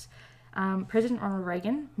Congress. President Ronald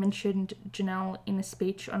Reagan mentioned Janelle in a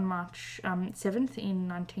speech on March 7th in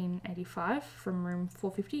 1985 from room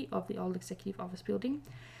 450 of the old Executive Office building.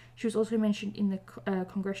 She was also mentioned in the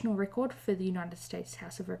Congressional Record for the United States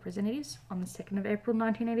House of Representatives on the 2nd of April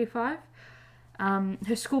 1985.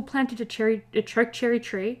 Her school planted a choke cherry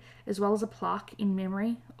tree as well as a plaque in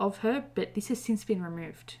memory of her, but this has since been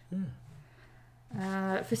removed.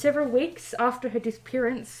 For several weeks after her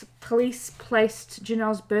disappearance, police placed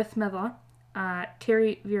Janelle's birth mother,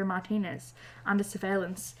 Terry Vera Martinez, under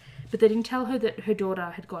surveillance, but they didn't tell her that her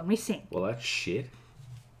daughter had gone missing. Well, that's shit.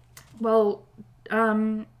 Well,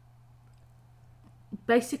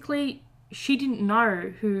 basically, she didn't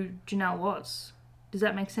know who Janelle was. Does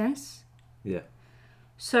that make sense? Yeah.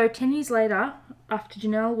 So 10 years later, after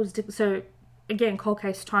Janelle was... again, cold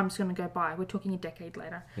case time's going to go by. We're talking a decade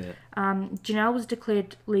later. Yeah. Janelle was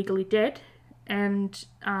declared legally dead, and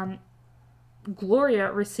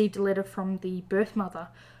Gloria received a letter from the birth mother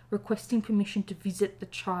requesting permission to visit the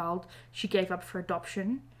child she gave up for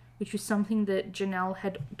adoption, which was something that Janelle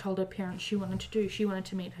had told her parents she wanted to do. She wanted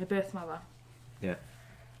to meet her birth mother. Yeah.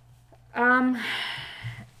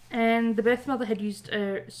 And the birth mother had used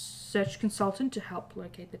a search consultant to help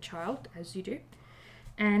locate the child, as you do.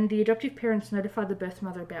 And the adoptive parents notified the birth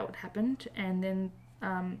mother about what happened, and then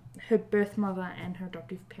her birth mother and her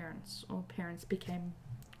adoptive parents became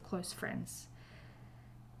close friends.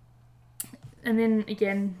 And then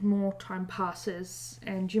again, more time passes,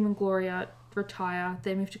 and Jim and Gloria retire.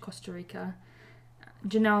 They move to Costa Rica.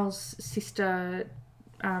 Janelle's sister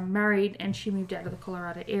married, and she moved out of the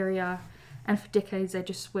Colorado area. And for decades, they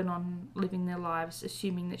just went on living their lives,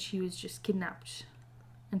 assuming that she was just kidnapped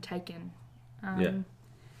and taken. And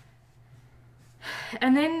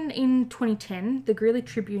then in 2010, the Greeley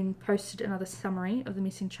Tribune posted another summary of the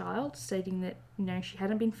missing child, stating that, she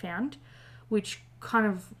hadn't been found, which kind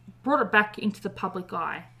of brought it back into the public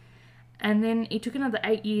eye. And then it took another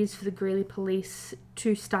 8 years for the Greeley police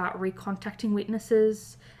to start recontacting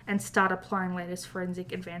witnesses and start applying latest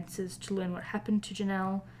forensic advances to learn what happened to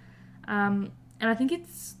Janelle. And I think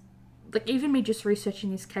it's, even me just researching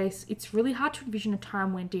this case, it's really hard to envision a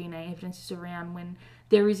time when DNA evidence is around, when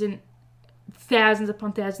there isn't thousands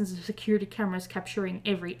upon thousands of security cameras capturing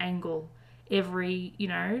every angle, every,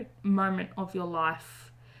 moment of your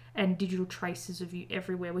life, and digital traces of you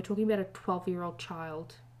everywhere. We're talking about a 12-year-old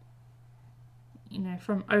child,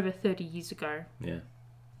 from over 30 years ago. Yeah.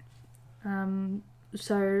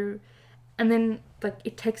 So and then like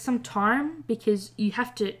it takes some time because you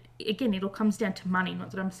have to. Again, it all comes down to money. Not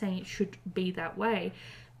that I'm saying it should be that way,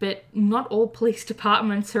 but not all police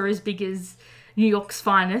departments are as big as New York's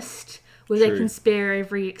Finest, where they can spare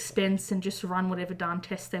every expense and just run whatever darn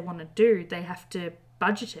tests they want to do. They have to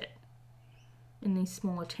budget it in these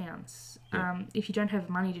smaller towns. Yeah. If you don't have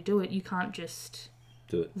money to do it, you can't just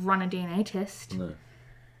Do it. run a DNA test. No.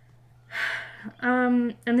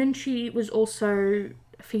 And then she was also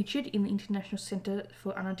featured in the International Centre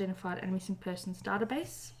for Unidentified and Missing Persons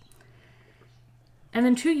database. And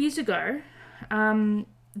then 2 years ago,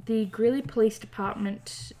 the Greeley Police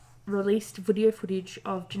Department released video footage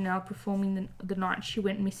of Janelle performing the night she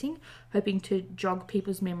went missing, hoping to jog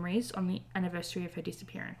people's memories on the anniversary of her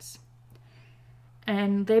disappearance.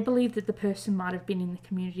 And they believe that the person might have been in the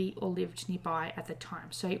community or lived nearby at the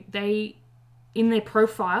time. So they, in their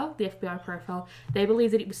profile, the FBI profile, they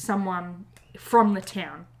believe that it was someone from the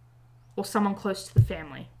town or someone close to the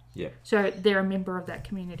family. Yeah. So they're a member of that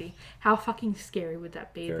community. How fucking scary would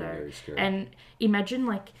that be, Very, though? very scary. And imagine,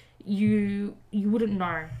 like, you wouldn't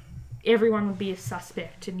know. Everyone would be a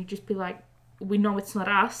suspect, and you'd just be like, we know it's not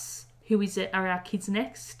us. Who is it? Are our kids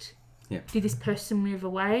next? Yeah. Did this person move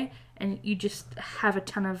away? And you just have a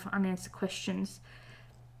ton of unanswered questions.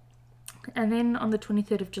 And then on the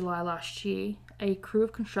 23rd of July last year, a crew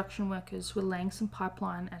of construction workers were laying some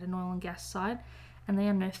pipeline at an oil and gas site, and they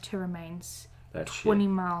unearthed her remains That's 20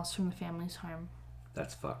 miles from the family's home.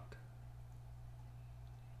 That's fucked.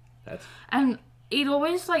 And it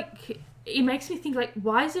always, like, it makes me think, like,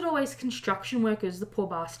 why is it always construction workers, the poor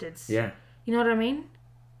bastards? Yeah. You know what I mean?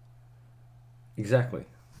 Exactly.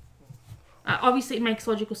 Obviously, it makes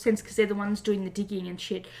logical sense because they're the ones doing the digging and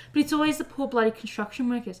shit. But it's always the poor bloody construction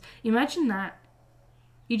workers. Imagine that.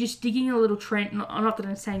 You're just digging a little trench. Not that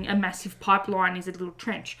I'm saying a massive pipeline is a little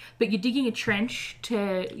trench, but you're digging a trench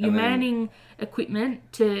you're manning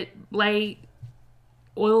equipment to lay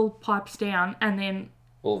oil pipes down, and then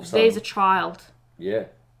All of a sudden, there's a child. yeah,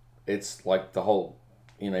 it's like the whole,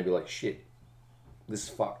 you'd be like, shit, this is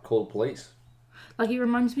fucked, call the police. Like, it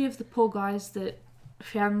reminds me of the poor guys that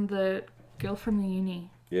found the girl from the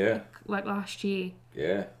uni, Yeah, like last year,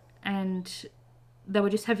 yeah, and they were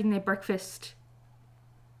just having their breakfast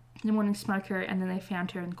in the morning smoker, and then they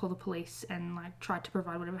found her and called the police and like tried to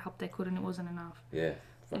provide whatever help they could, and it wasn't enough. yeah, It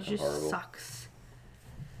fucking just horrible. sucks.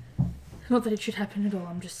 Not that it should happen at all,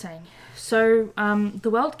 I'm just saying. So, the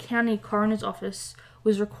Weld County Coroner's Office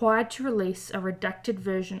was required to release a redacted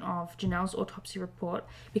version of Janelle's autopsy report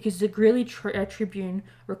because the Greeley Tribune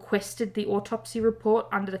requested the autopsy report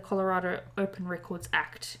under the Colorado Open Records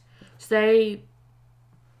Act. So they,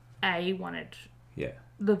 A, wanted Yeah,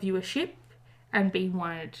 the viewership, and B,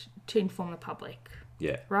 wanted to inform the public,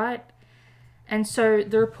 yeah, right? And so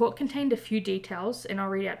the report contained a few details, and I'll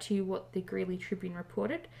read out to you what the Greeley Tribune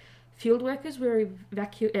reported. Field workers were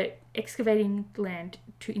excavating land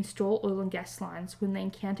to install oil and gas lines when they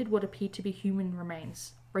encountered what appeared to be human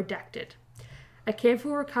remains. Redacted. A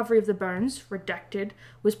careful recovery of the bones, redacted,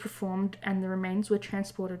 was performed, and the remains were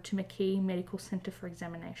transported to McKee Medical Center for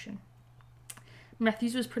examination.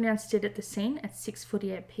 Matthews was pronounced dead at the scene at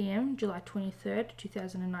 6:48 p.m, July 23rd,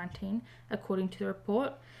 2019, according to the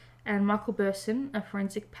report. And Michael Burson, a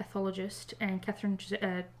forensic pathologist, and Catherine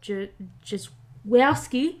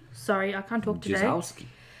Jezwowski, sorry, I can't talk today, Jezowski.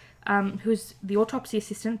 who's the autopsy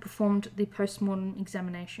assistant, performed the post-mortem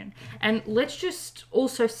examination. And let's just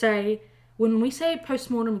also say, when we say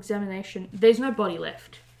post-mortem examination, there's no body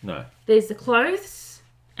left. No, There's the clothes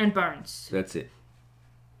and bones. that's it.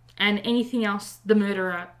 And anything else the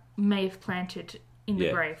murderer may have planted in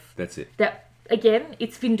the grave. That's it. That, again,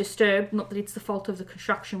 it's been disturbed, not that it's the fault of the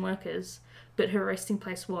construction workers, but her resting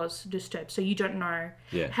place was disturbed. So you don't know.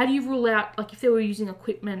 Yeah. How do you rule out, like, if they were using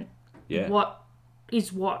equipment, Yeah. what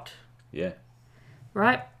is what? Yeah.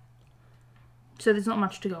 Right? So there's not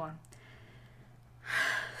much to go on.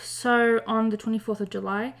 So on the 24th of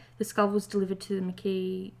July, the skull was delivered to the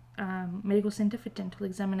McKee Medical Center for dental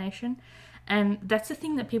examination. And that's the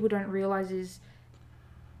thing that people don't realise is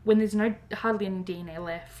when there's hardly any DNA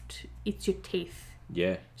left, it's your teeth.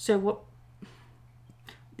 Yeah. So what...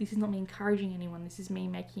 This is not me encouraging anyone, this is me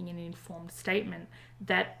making an informed statement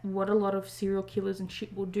that what a lot of serial killers and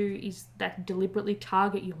shit will do is that deliberately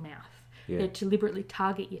target your mouth. Yeah. They deliberately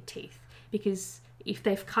target your teeth. Because if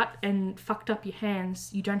they've cut and fucked up your hands,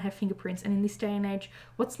 you don't have fingerprints. And in this day and age,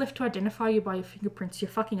 what's left to identify you by your fingerprints? Your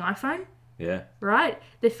fucking iPhone? Yeah. Right?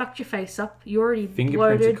 They fucked your face up. You're already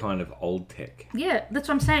Fingerprints bloated. are kind of old tech. Yeah, that's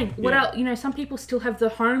what I'm saying. What Yeah. else? You know, some people still have the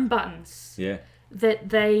home buttons Yeah.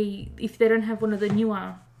 that if they don't have one of the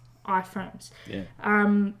newer iPhones. Yeah.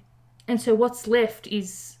 And so what's left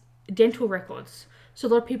is dental records. So a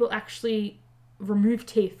lot of people actually remove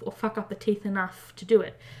teeth or fuck up the teeth enough to do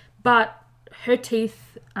it. But her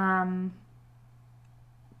teeth were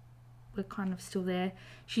kind of still there.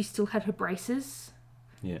 She still had her braces.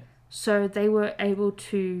 Yeah. So they were able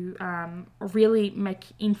to really make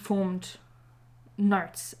informed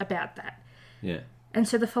notes about that. Yeah. And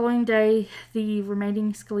so the following day, the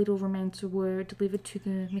remaining skeletal remains were delivered to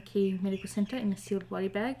the McKee Medical Centre in a sealed body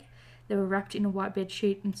bag. They were wrapped in a white bed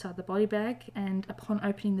sheet inside the body bag, and upon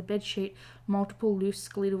opening the bed sheet, multiple loose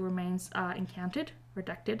skeletal remains are encountered,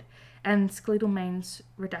 redacted, and skeletal remains,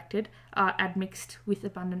 redacted, are admixed with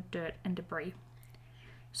abundant dirt and debris.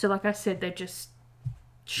 So like I said, they just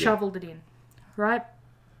shoveled it in, right?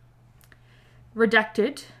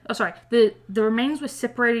 Redacted. Oh, sorry. The remains were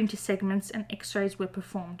separated into segments and x-rays were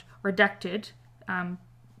performed. Redacted,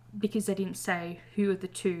 because they didn't say who of the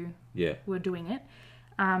two were doing it.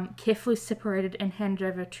 Carefully separated and handed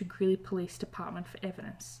over to Greeley Police Department for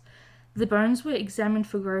evidence. The bones were examined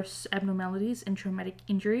for gross abnormalities and traumatic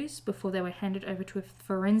injuries before they were handed over to a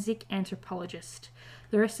forensic anthropologist.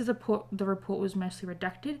 The rest of the report was mostly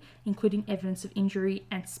redacted, including evidence of injury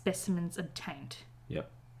and specimens obtained. Yep.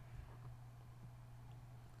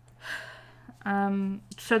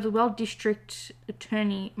 So the Well District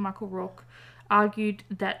Attorney, Michael Rourke, argued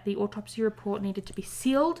that the autopsy report needed to be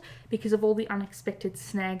sealed because of all the unexpected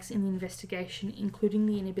snags in the investigation, including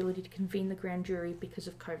the inability to convene the grand jury because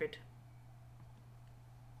of COVID.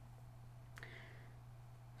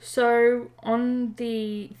 So, on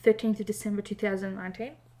the 13th of December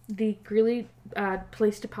 2019, the Greeley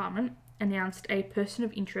Police Department announced a person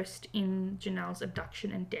of interest in Janelle's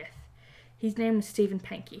abduction and death. His name was Stephen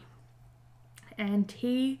Pankey. And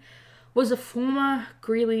he was a former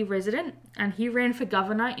Greeley resident, and he ran for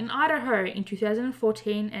governor in Idaho in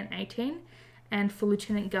 2014 and 18, and for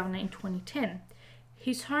lieutenant governor in 2010.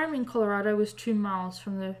 His home in Colorado was 2 miles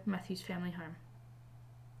from the Matthews family home.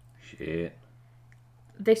 Shit.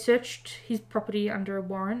 They searched his property under a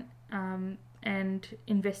warrant, and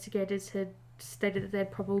investigators had stated that they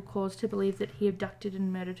had probable cause to believe that he abducted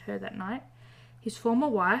and murdered her that night. His former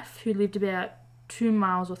wife, who lived about 2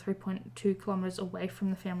 miles or 3.2 kilometres away from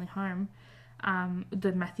the family home,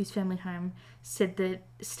 the Matthews family home, said that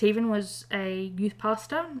Stephen was a youth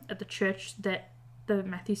pastor at the church that the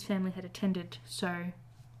Matthews family had attended. So,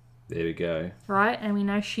 there we go. Right, and we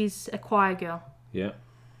know she's a choir girl. Yeah.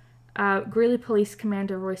 Greeley Police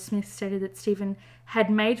Commander Roy Smith stated that Stephen had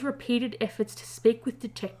made repeated efforts to speak with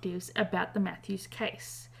detectives about the Matthews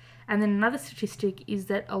case. And then another statistic is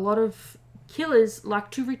that a lot of killers like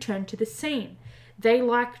to return to the scene. They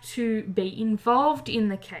like to be involved in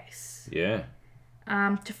the case. Yeah.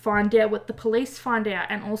 To find out what the police find out.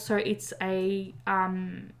 And also it's a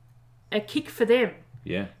kick for them.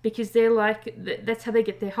 Yeah. Because they're like, that's how they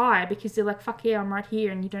get their high. Because they're like, fuck yeah, I'm right here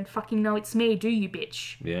and you don't fucking know it's me, do you,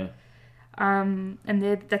 bitch? Yeah. And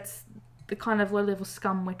that's the kind of low-level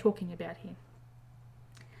scum we're talking about here.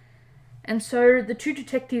 And so the two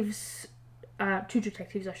detectives I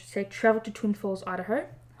should say, travelled to Twin Falls, Idaho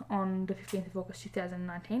on the 15th of August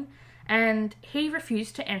 2019, and he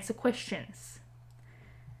refused to answer questions.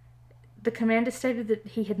 The commander stated that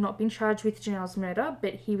he had not been charged with Janelle's murder,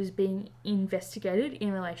 but he was being investigated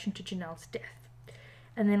in relation to Janelle's death.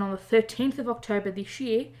 And then on the 13th of October this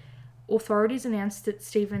year, authorities announced that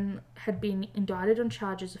Stephen had been indicted on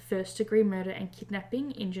charges of first-degree murder and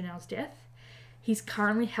kidnapping in Janelle's death. He's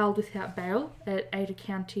currently held without bail at Ada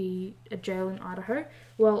County Jail in Idaho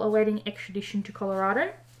while awaiting extradition to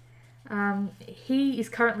Colorado. He is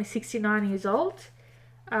currently 69 years old.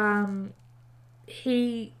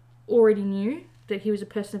 He already knew that he was a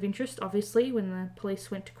person of interest, obviously, when the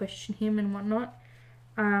police went to question him and whatnot.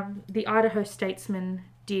 The Idaho Statesman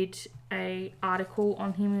did an article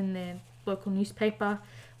on him in their local newspaper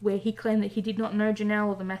where he claimed that he did not know Janelle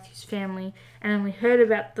or the Matthews family and only heard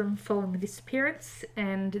about them following the disappearance.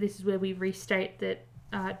 And this is where we restate that,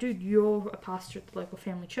 dude, you're a pastor at the local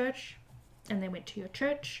family church, and they went to your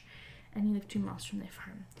church, and you live 2 miles from their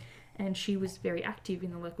home. And she was very active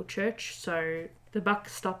in the local church, so the buck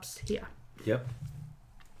stops here. Yep.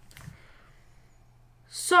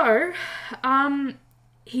 So,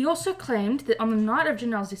 he also claimed that on the night of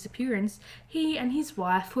Janelle's disappearance, he and his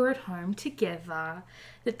wife were at home together,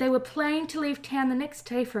 that they were planning to leave town the next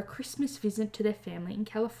day for a Christmas visit to their family in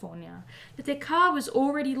California, that their car was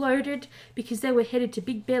already loaded because they were headed to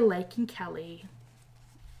Big Bear Lake in Cali.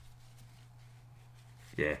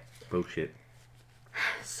 Yeah, bullshit.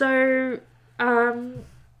 So,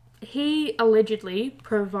 he allegedly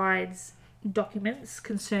provides documents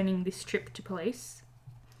concerning this trip to police.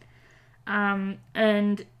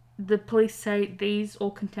 And the police say these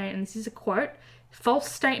all contain, and this is a quote,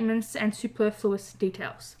 false statements and superfluous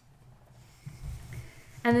details.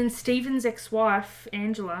 And then Stephen's ex-wife,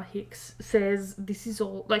 Angela Hicks, says this is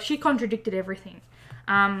all... Like, she contradicted everything.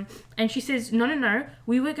 And she says, no,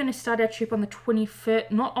 we were going to start our trip on the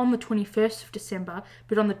 21st... Not on the 21st of December,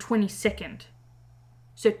 but on the 22nd.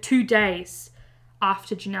 So 2 days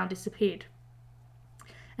after Janelle disappeared.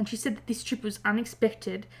 And she said that this trip was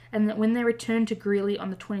unexpected and that when they returned to Greeley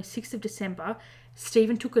on the 26th of December,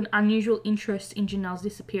 Stephen took an unusual interest in Janelle's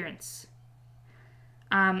disappearance.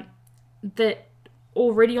 That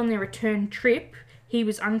already on their return trip, he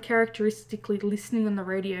was uncharacteristically listening on the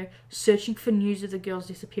radio, searching for news of the girl's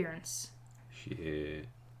disappearance. Shit.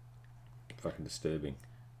 Fucking disturbing.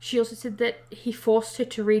 She also said that he forced her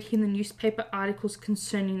to read him the newspaper articles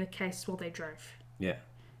concerning the case while they drove. Yeah.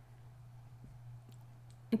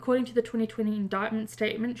 According to the 2020 indictment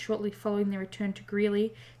statement, shortly following their return to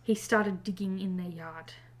Greeley, he started digging in their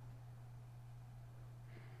yard.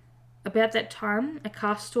 About that time, a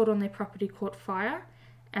car stored on their property caught fire,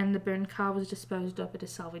 and the burned car was disposed of at a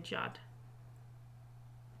salvage yard.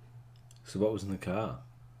 So what was in the car?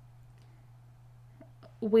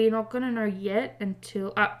 We're not going to know yet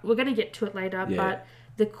until... we're going to get to it later, Yeah.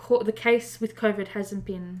 but the case with COVID hasn't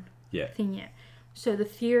been thing yet. So the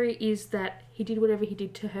theory is that he did whatever he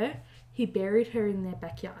did to her. He buried her in their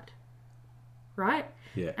backyard. Right?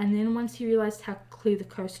 Yeah. And then once he realised how clear the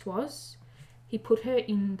coast was, he put her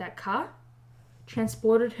in that car,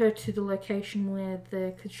 transported her to the location where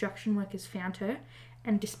the construction workers found her,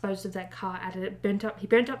 and disposed of that car he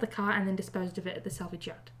burnt up the car and then disposed of it at the salvage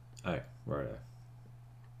yard. Oh, righto.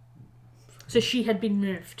 So she had been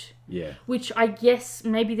moved. Yeah. Which I guess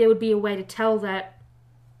maybe there would be a way to tell that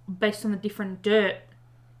based on the different dirt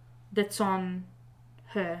that's on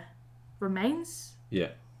her remains. Yeah.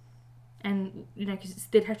 And, because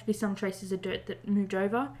there'd have to be some traces of dirt that moved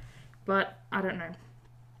over. But I don't know.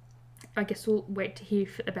 I guess we'll wait to hear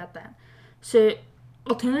about that. So,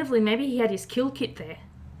 alternatively, maybe he had his kill kit there.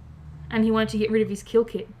 And he wanted to get rid of his kill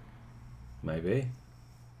kit. Maybe.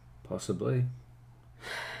 Possibly.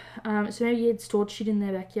 So maybe he had stored shit in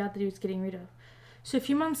their backyard that he was getting rid of. So a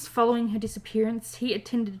few months following her disappearance, he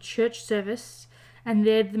attended a church service, and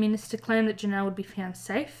there the minister claimed that Janelle would be found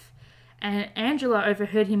safe. And Angela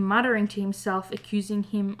overheard him muttering to himself, accusing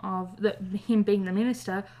him of, him being the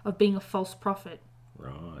minister, of being a false prophet.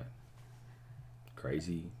 Right.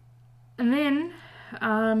 Crazy. And then,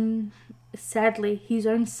 sadly, his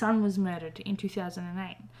own son was murdered in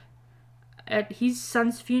 2008. At his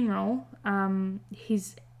son's funeral,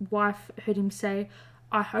 his wife heard him say,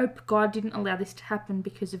 "I hope God didn't allow this to happen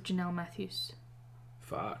because of Janelle Matthews."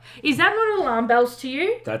 Fuck. Is that not alarm bells to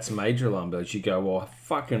you? That's major alarm bells. You go, well,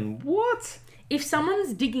 fucking what? If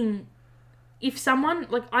someone's digging...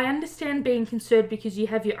 I understand being concerned because you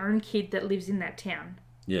have your own kid that lives in that town.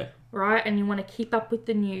 Yeah. Right? And you want to keep up with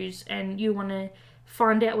the news and you want to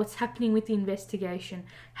find out what's happening with the investigation.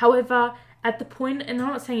 However, at the point... And I'm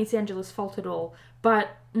not saying it's Angela's fault at all,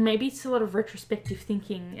 but maybe it's a lot of retrospective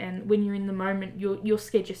thinking, and when you're in the moment, you're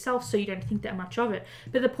scared yourself, so you don't think that much of it.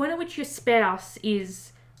 But the point at which your spouse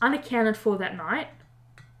is unaccounted for that night,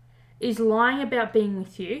 is lying about being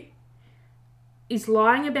with you, is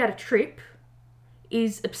lying about a trip,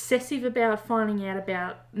 is obsessive about finding out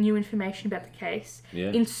about new information about the case,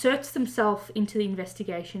 inserts themselves into the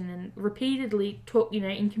investigation and repeatedly talk,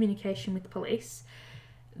 in communication with the police,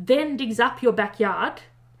 then digs up your backyard,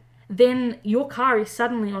 then your car is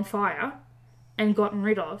suddenly on fire and gotten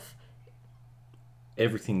rid of.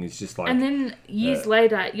 Everything is just like... And then years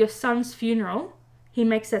later, at your son's funeral, he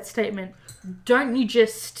makes that statement. Don't you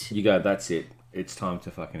just... You go, that's it. It's time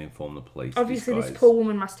to fucking inform the police. Obviously, this poor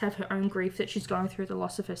woman must have her own grief that she's going through the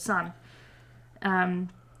loss of her son.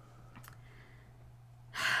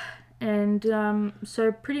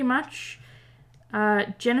 So pretty much,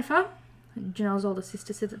 Jennifer... Janelle's older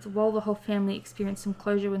sister said that while the whole family experienced some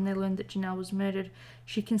closure when they learned that Janelle was murdered,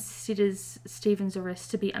 she considers Stephen's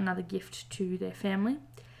arrest to be another gift to their family.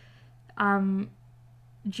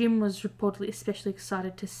 Jim was reportedly especially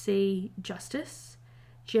excited to see justice.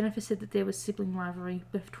 Jennifer said that there was sibling rivalry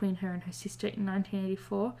between her and her sister in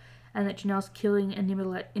 1984, and that Janelle's killing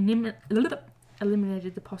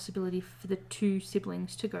eliminated the possibility for the two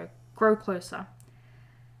siblings to grow closer.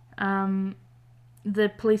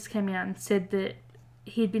 The police came out and said that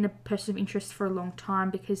he had been a person of interest for a long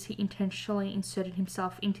time because he intentionally inserted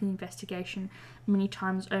himself into the investigation many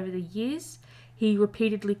times over the years. He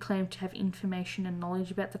repeatedly claimed to have information and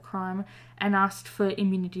knowledge about the crime and asked for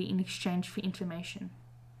immunity in exchange for information.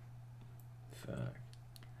 Fuck.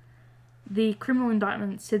 The criminal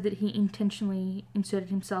indictment said that he intentionally inserted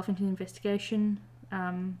himself into the investigation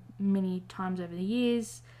many times over the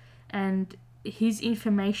years, and his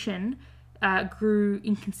information grew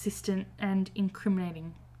inconsistent and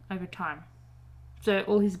incriminating over time. So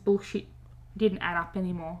all his bullshit didn't add up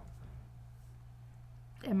anymore.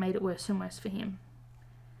 It made it worse and worse for him.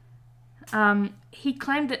 He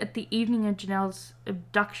claimed that at the evening of Janelle's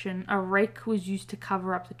abduction, a rake was used to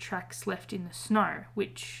cover up the tracks left in the snow,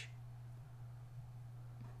 which,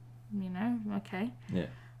 okay. Yeah.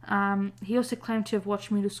 He also claimed to have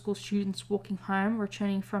watched middle school students walking home,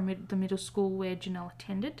 returning from the middle school where Janelle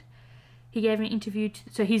attended. He gave an interview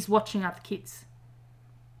so he's watching other kids.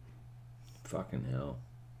 Fucking hell.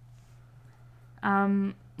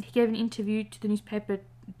 He gave an interview to the newspaper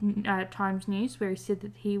Times News where he said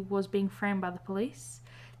that he was being framed by the police,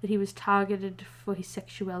 that he was targeted for his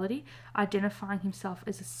sexuality, identifying himself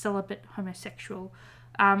as a celibate homosexual.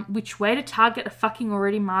 Which way to target a fucking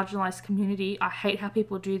already marginalised community. I hate how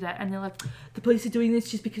people do that, and they're like, the police are doing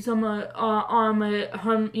this just because I'm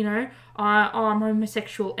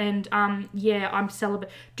homosexual, and I'm celibate.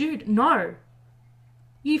 Dude, no.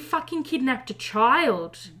 You fucking kidnapped a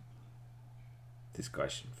child. This guy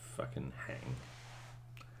should fucking hang.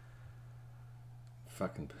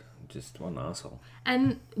 Fucking just one asshole.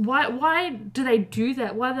 And why do they do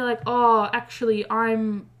that? Why are they like, oh, actually,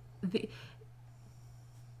 I'm the...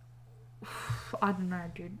 I don't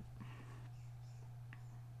know, dude.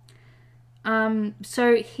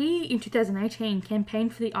 So he, in 2018,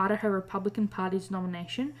 campaigned for the Idaho Republican Party's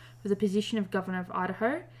nomination for the position of governor of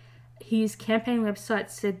Idaho. His campaign website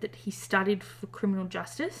said that he studied for criminal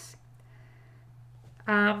justice.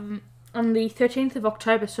 On the 13th of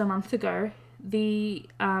October, so a month ago, the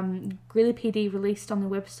Greeley PD released on the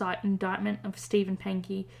website indictment of Stephen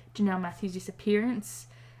Pankey, Janelle Matthews' disappearance.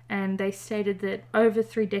 And they stated that over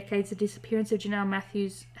 3 decades, the disappearance of Janelle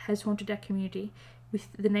Matthews has haunted our community. With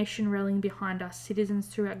the nation rallying behind us, citizens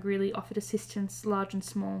throughout Greeley offered assistance, large and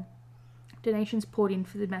small. Donations poured in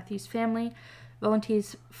for the Matthews family.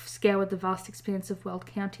 Volunteers scoured the vast expanse of Weld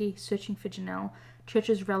County, searching for Janelle.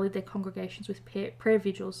 Churches rallied their congregations with prayer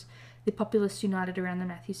vigils. The populace united around the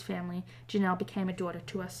Matthews family. Janelle became a daughter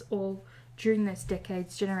to us all. During those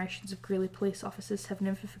decades, generations of Greeley police officers have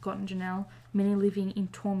never forgotten Janelle, many living in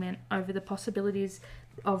torment over the possibilities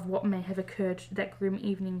of what may have occurred that grim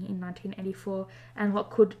evening in 1984 and what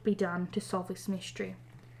could be done to solve this mystery.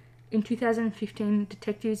 In 2015,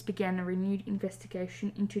 detectives began a renewed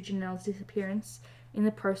investigation into Janelle's disappearance. In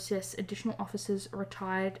the process, additional officers,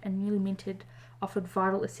 retired and newly minted, offered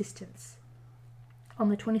vital assistance. On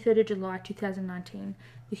the 23rd of July 2019,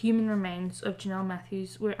 the human remains of Janelle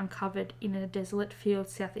Matthews were uncovered in a desolate field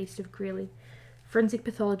southeast of Greeley. Forensic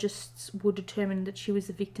pathologists would determine that she was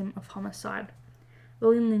the victim of homicide.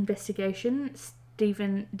 While in the investigation,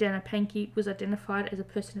 Stephen Dana Pankey was identified as a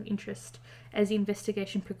person of interest. As the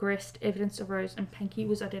investigation progressed, evidence arose and Pankey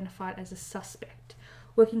was identified as a suspect.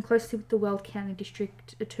 Working closely with the Weld County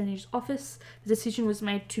District Attorney's Office, the decision was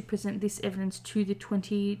made to present this evidence to the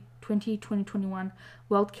 2020-2021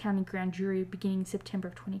 Weld County Grand Jury beginning in September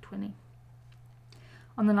of 2020.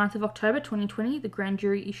 On the 9th of October 2020, the Grand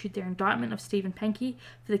Jury issued their indictment of Stephen Pankey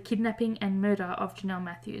for the kidnapping and murder of Janelle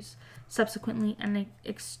Matthews. Subsequently, an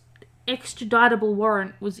extraditable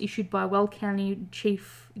warrant was issued by Weld County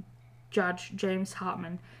Chief Judge James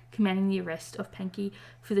Hartman, commanding the arrest of Pankey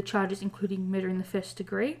for the charges including murder in the first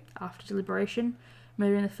degree, after deliberation,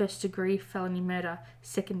 murder in the first degree, felony murder,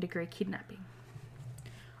 second degree kidnapping.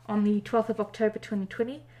 On the 12th of October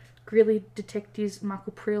 2020, Greeley detectives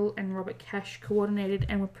Michael Prill and Robert Cash coordinated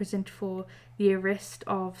and were present for the arrest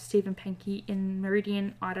of Stephen Pankey in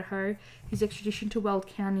Meridian, Idaho. His extradition to Weld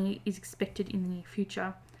County is expected in the near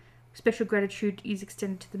future. Special gratitude is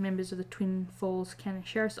extended to the members of the Twin Falls County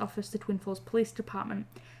Sheriff's Office, the Twin Falls Police Department,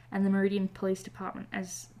 and the Meridian Police Department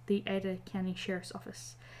as the Ada County Sheriff's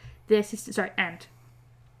Office. Their assistance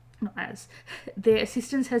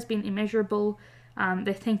has been immeasurable.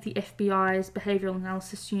 They thank the FBI's Behavioural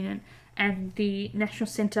Analysis Unit and the National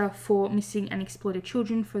Centre for Missing and Exploited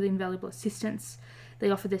Children for the invaluable assistance. They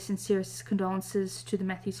offer their sincerest condolences to the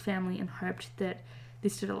Matthews family and hoped that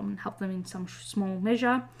this development helped them in some small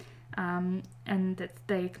measure, and that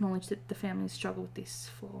they acknowledge that the family has struggled with this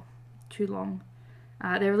for too long.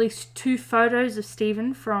 They released 2 photos of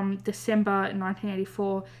Stephen from December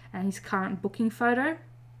 1984 and his current booking photo.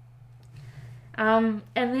 And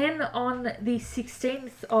then on the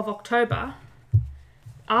 16th of October,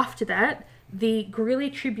 after that, the Greeley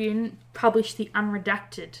Tribune published the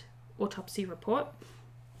unredacted autopsy report.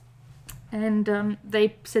 And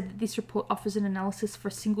they said that this report offers an analysis for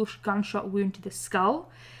a single gunshot wound to the skull.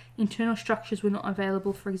 Internal structures were not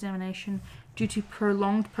available for examination due to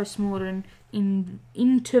prolonged postmortem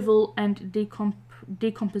interval and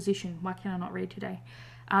decomposition. Why can I not read today?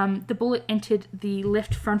 The bullet entered the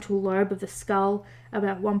left frontal lobe of the skull,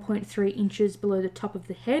 about 1.3 inches below the top of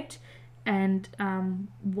the head, and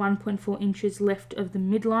 1.4 inches left of the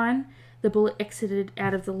midline. The bullet exited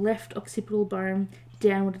out of the left occipital bone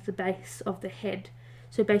downward at the base of the head.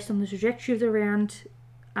 So based on the trajectory of the round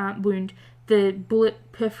wound, the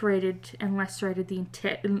bullet perforated and lacerated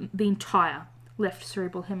the entire left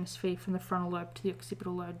cerebral hemisphere from the frontal lobe to the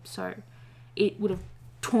occipital lobe. So it would have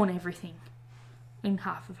torn everything in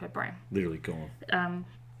half of her brain. Literally gone.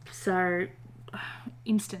 So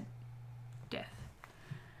instant death.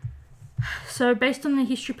 So based on the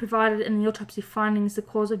history provided and the autopsy findings, the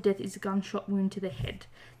cause of death is a gunshot wound to the head.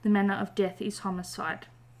 The manner of death is homicide.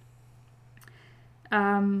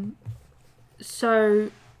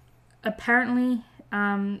 So apparently,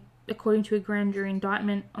 according to a grand jury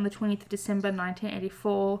indictment, on the 20th of December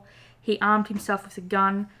 1984, he armed himself with a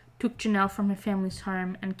gun, took Janelle from her family's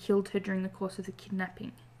home, and killed her during the course of the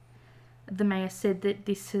kidnapping. The mayor said that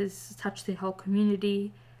this has touched the whole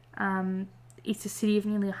community. It's a city of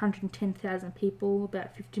nearly 110,000 people,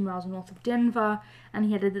 about 50 miles north of Denver, and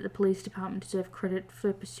he added that the police department deserve credit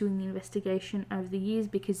for pursuing the investigation over the years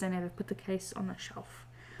because they never put the case on the shelf.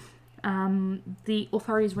 The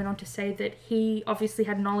authorities went on to say that he obviously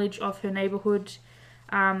had knowledge of her neighbourhood,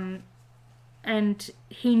 and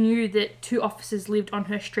he knew that 2 officers lived on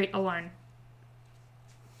her street alone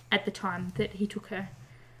at the time that he took her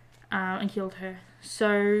and killed her.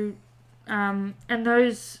 So, and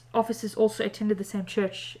those officers also attended the same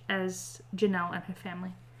church as Janelle and her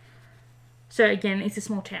family. So again, it's a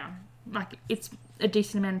small town. Like, it's a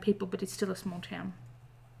decent amount of people, but it's still a small town.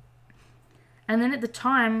 And then at the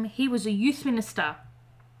time, he was a youth minister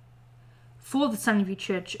for the Sunnyview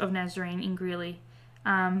Church of Nazarene in Greeley.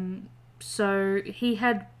 So he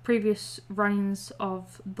had previous run-ins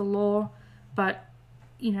of the law, but,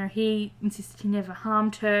 you know, he insisted he never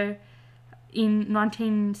harmed her. In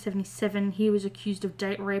 1977, he was accused of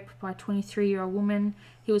date rape by a 23-year-old woman.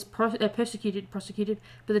 He was prosecuted,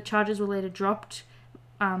 but the charges were later dropped.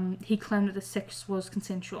 He claimed that the sex was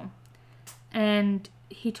consensual. And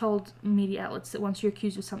he told media outlets that once you're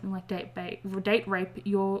accused of something like date rape,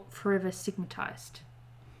 you're forever stigmatized.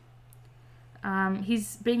 He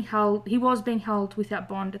was being held without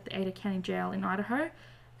bond at the Ada County Jail in Idaho,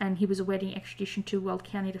 and he was awaiting extradition to Weld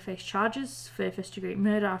County to face charges for first-degree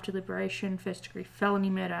murder after liberation, first-degree felony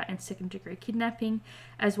murder, and second-degree kidnapping,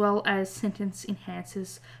 as well as sentence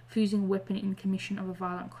enhancers for using a weapon in the commission of a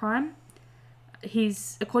violent crime.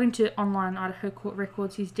 According to online Idaho court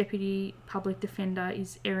records, his deputy public defender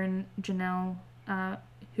is Erin Janelle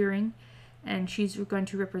Huring, and she's going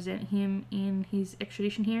to represent him in his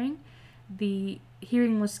extradition hearing. The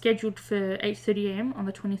hearing was scheduled for 8:30 a.m. on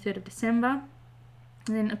the 23rd of December.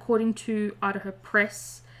 And then, according to Idaho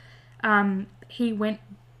Press, he went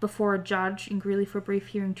before a judge in Greeley for a brief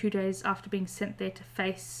hearing 2 days after being sent there to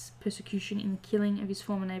face persecution in the killing of his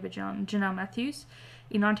former neighbour, Janelle Matthews.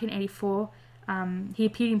 In 1984, he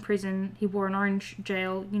appeared in prison. He wore an orange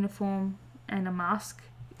jail uniform and a mask,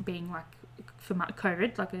 being like for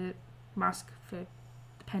COVID, like a mask for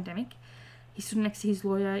the pandemic. He stood next to his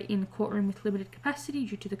lawyer in the courtroom with limited capacity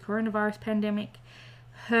due to the coronavirus pandemic.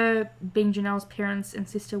 Her, being Janelle's parents and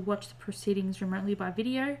sister, watched the proceedings remotely by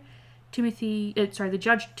video. The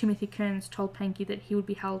judge, Timothy Kearns, told Pankey that he would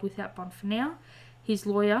be held without bond for now. His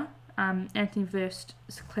lawyer, Anthony Verst,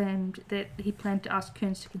 claimed that he planned to ask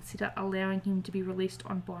Kearns to consider allowing him to be released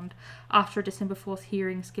on bond after a December 4th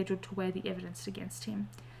hearing scheduled to weigh the evidence against him.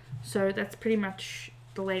 So that's pretty much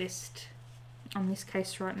the latest on this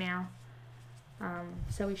case right now.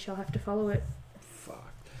 So we shall have to follow it.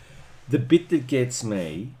 Fuck. The bit that gets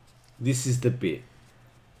me, this is the bit.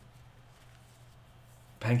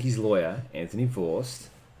 Pankey's lawyer, Anthony Vorst,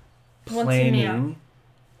 planning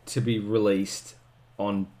to be released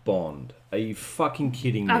on bond. Are you fucking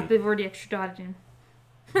kidding me? They've already extradited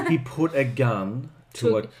him. He put a gun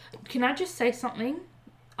to a... Can I just say something?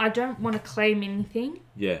 I don't want to claim anything.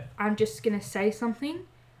 Yeah. I'm just going to say something.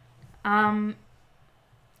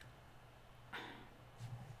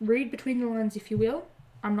 Read between the lines, if you will.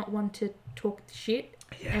 I'm not one to talk shit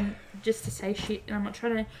and just to say shit, and I'm not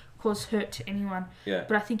trying to cause hurt to anyone. Yeah.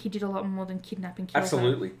 But I think he did a lot more than kidnap and kill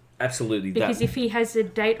Absolutely. Absolutely. Because if he has a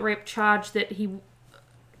date rape charge that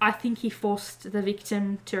I think he forced the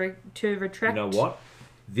victim to retract. You know what?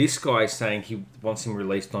 This guy's saying he wants him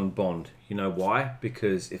released on bond. You know why?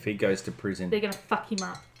 Because if he goes to prison... they're going to fuck him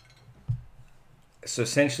up. So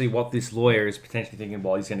essentially what this lawyer is potentially thinking,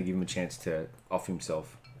 well, he's going to give him a chance to off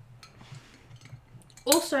himself.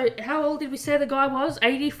 Also, how old did we say the guy was?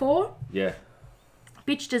 84? Yeah.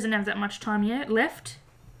 Bitch doesn't have that much time yet left.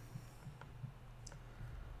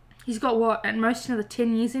 He's got what? At most another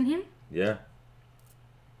 10 years in him? Yeah.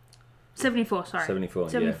 74, sorry. 74,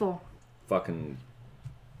 74. Fucking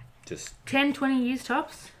just 10, 20 years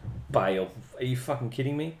tops? bail. Are you fucking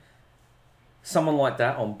kidding me? Someone like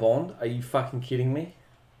that on Bond? Are you fucking kidding me?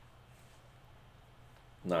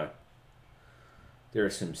 No. There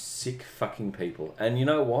are some sick fucking people. And you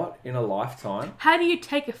know what? In a lifetime... How do you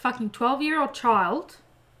take a fucking 12-year-old child,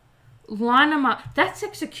 line them up? That's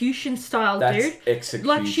execution style, That's dude. execution.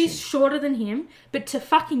 Like, she's shorter than him, but to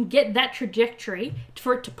fucking get that trajectory,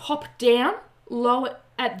 for it to pop down, lower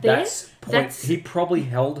at there... That's he probably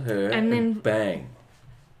held her and then bang.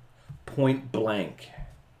 Point blank.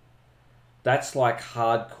 That's like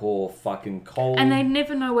hardcore fucking cold. And they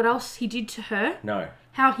never know what else he did to her. No.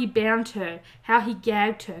 How he bound her, how he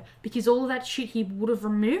gagged her, because all of that shit he would have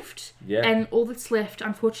removed, Yeah. and all that's left,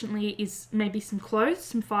 unfortunately, is maybe some clothes,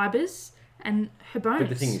 some fibres, and her bones. But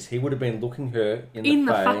the thing is, he would have been looking her in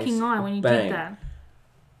the face, fucking eye when he bang, did that.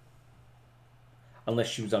 Unless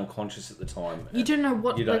she was unconscious at the time. You don't know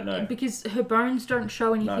what... You don't know. Because her bones don't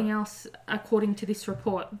show anything else, according to this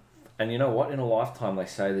report. And you know what? In a lifetime, they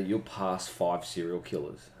say that you'll pass 5 serial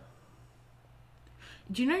killers.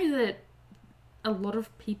 Do you know that a lot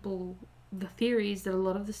of people... The theory is that a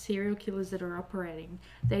lot of the serial killers that are operating,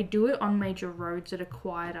 they do it on major roads that are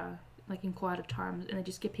quieter, like in quieter times, and they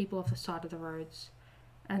just get people off the side of the roads.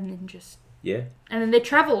 And then just... Yeah. And then they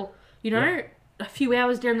travel, a few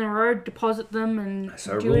hours down the road, deposit them, and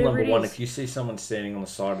So do rule whatever number it one, is. if you see someone standing on the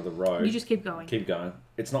side of the road... You just keep going. Keep going.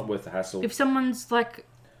 It's not worth the hassle. If someone's like...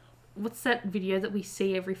 What's that video that we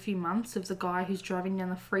see every few months of the guy who's driving down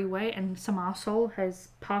the freeway and some arsehole has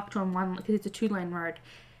parked on one... Because it's a 2-lane road.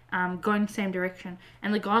 Going the same direction.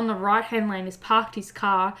 And the guy on the right-hand lane has parked his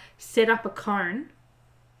car, set up a cone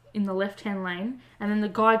in the left-hand lane, and then the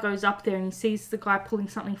guy goes up there and he sees the guy pulling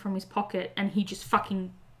something from his pocket, and he just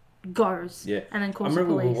fucking goes. Yeah. And then calls the I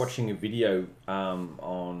remember police. we were watching a video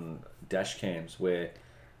on dash cams where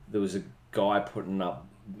there was a guy putting up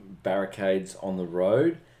barricades on the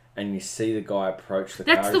road, and you see the guy approach the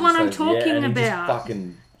car. That's the one I'm talking and he just about.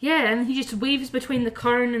 fucking... Yeah, and he just weaves between the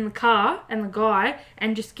cone and the car and the guy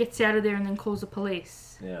and just gets out of there and then calls the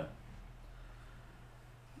police. Yeah.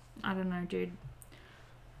 I don't know, dude.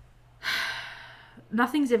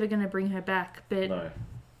 Nothing's ever going to bring her back, but... No.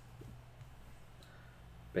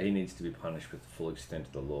 But he needs to be punished with the full extent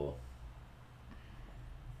of the law.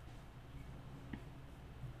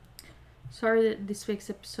 Sorry that this week's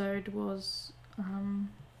episode was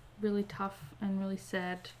really tough and really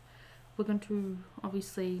sad. We're going to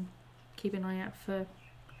obviously keep an eye out for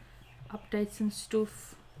updates and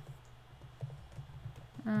stuff.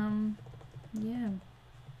 Yeah.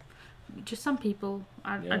 Just some people.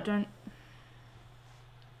 I don't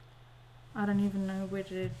even know where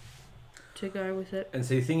to go with it. And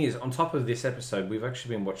see, the thing is, on top of this episode, we've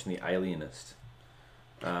actually been watching The Alienist.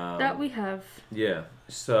 That we have. Yeah.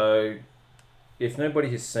 So, if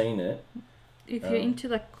nobody has seen it... If you're into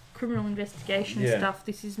like criminal investigation stuff,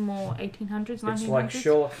 this is more 1800s, 1900s. It's like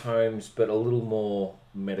Sherlock Holmes, but a little more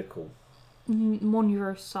medical. More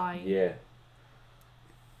neurosci. Yeah.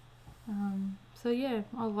 So yeah,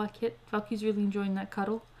 I like it. Valky's really enjoying that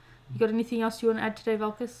cuddle. You got anything else you want to add today,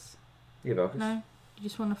 Valkus? Yeah, Valkus. No? You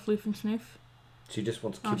just want to floof and snoof? She just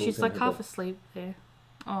wants kibbles. Oh, she's in like her half bed. asleep there.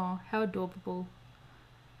 Oh, how adorable.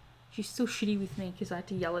 She's still shitty with me because I had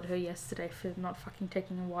to yell at her yesterday for not fucking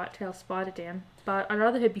taking a white-tailed spider down. But I'd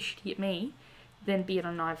rather her be shitty at me than be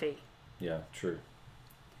on an IV. Yeah, true.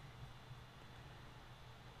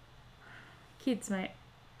 Kids, mate.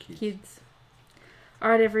 Kids.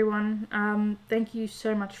 Alright, everyone. Thank you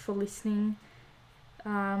so much for listening.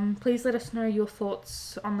 Please let us know your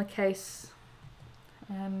thoughts on the case.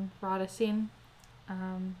 Write us in.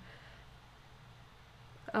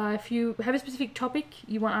 If you have a specific topic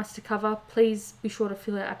you want us to cover, please be sure to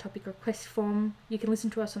fill out our topic request form. You can listen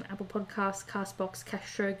to us on Apple Podcasts, Castbox,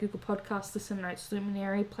 Castro, Google Podcasts, Listen Notes,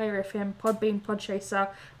 Luminary, Player FM, Podbean,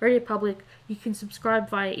 Podchaser, Radio Public. You can subscribe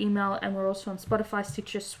via email, and we're also on Spotify,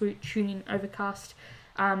 Stitcher, Swoot, TuneIn, Overcast.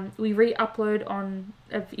 We re-upload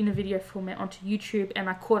in a video format onto YouTube, and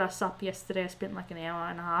I caught us up yesterday. I spent like an hour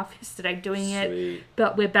and a half yesterday doing it,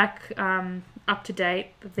 but we're back up to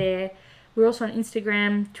date there. We're also on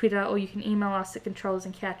Instagram, Twitter, or you can email us at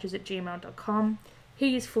controllersandcouches@gmail.com.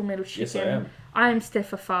 He is Full Metal Chicken. Yes, I am. I am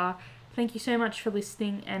Steph Afar. Thank you so much for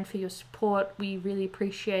listening and for your support. We really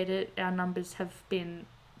appreciate it. Our numbers have been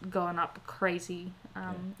going up crazy,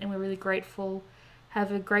 and we're really grateful.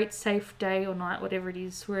 Have a great, safe day or night, whatever it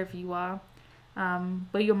is, wherever you are.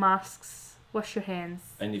 Wear your masks. Wash your hands.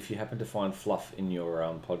 And if you happen to find fluff in your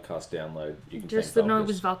podcast download, you can Just thank know it Valkus.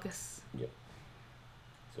 was Valkus. Yep.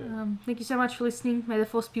 So, Thank you so much for listening. May the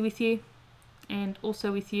force be with you, and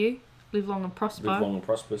also with you. Live long and prosper. live long and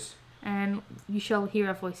prosperous. And you shall hear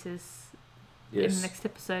our voices in Yes. the next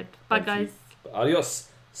episode. Bye, Thank you. guys. Adios.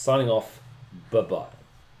 Signing off. Bye-bye.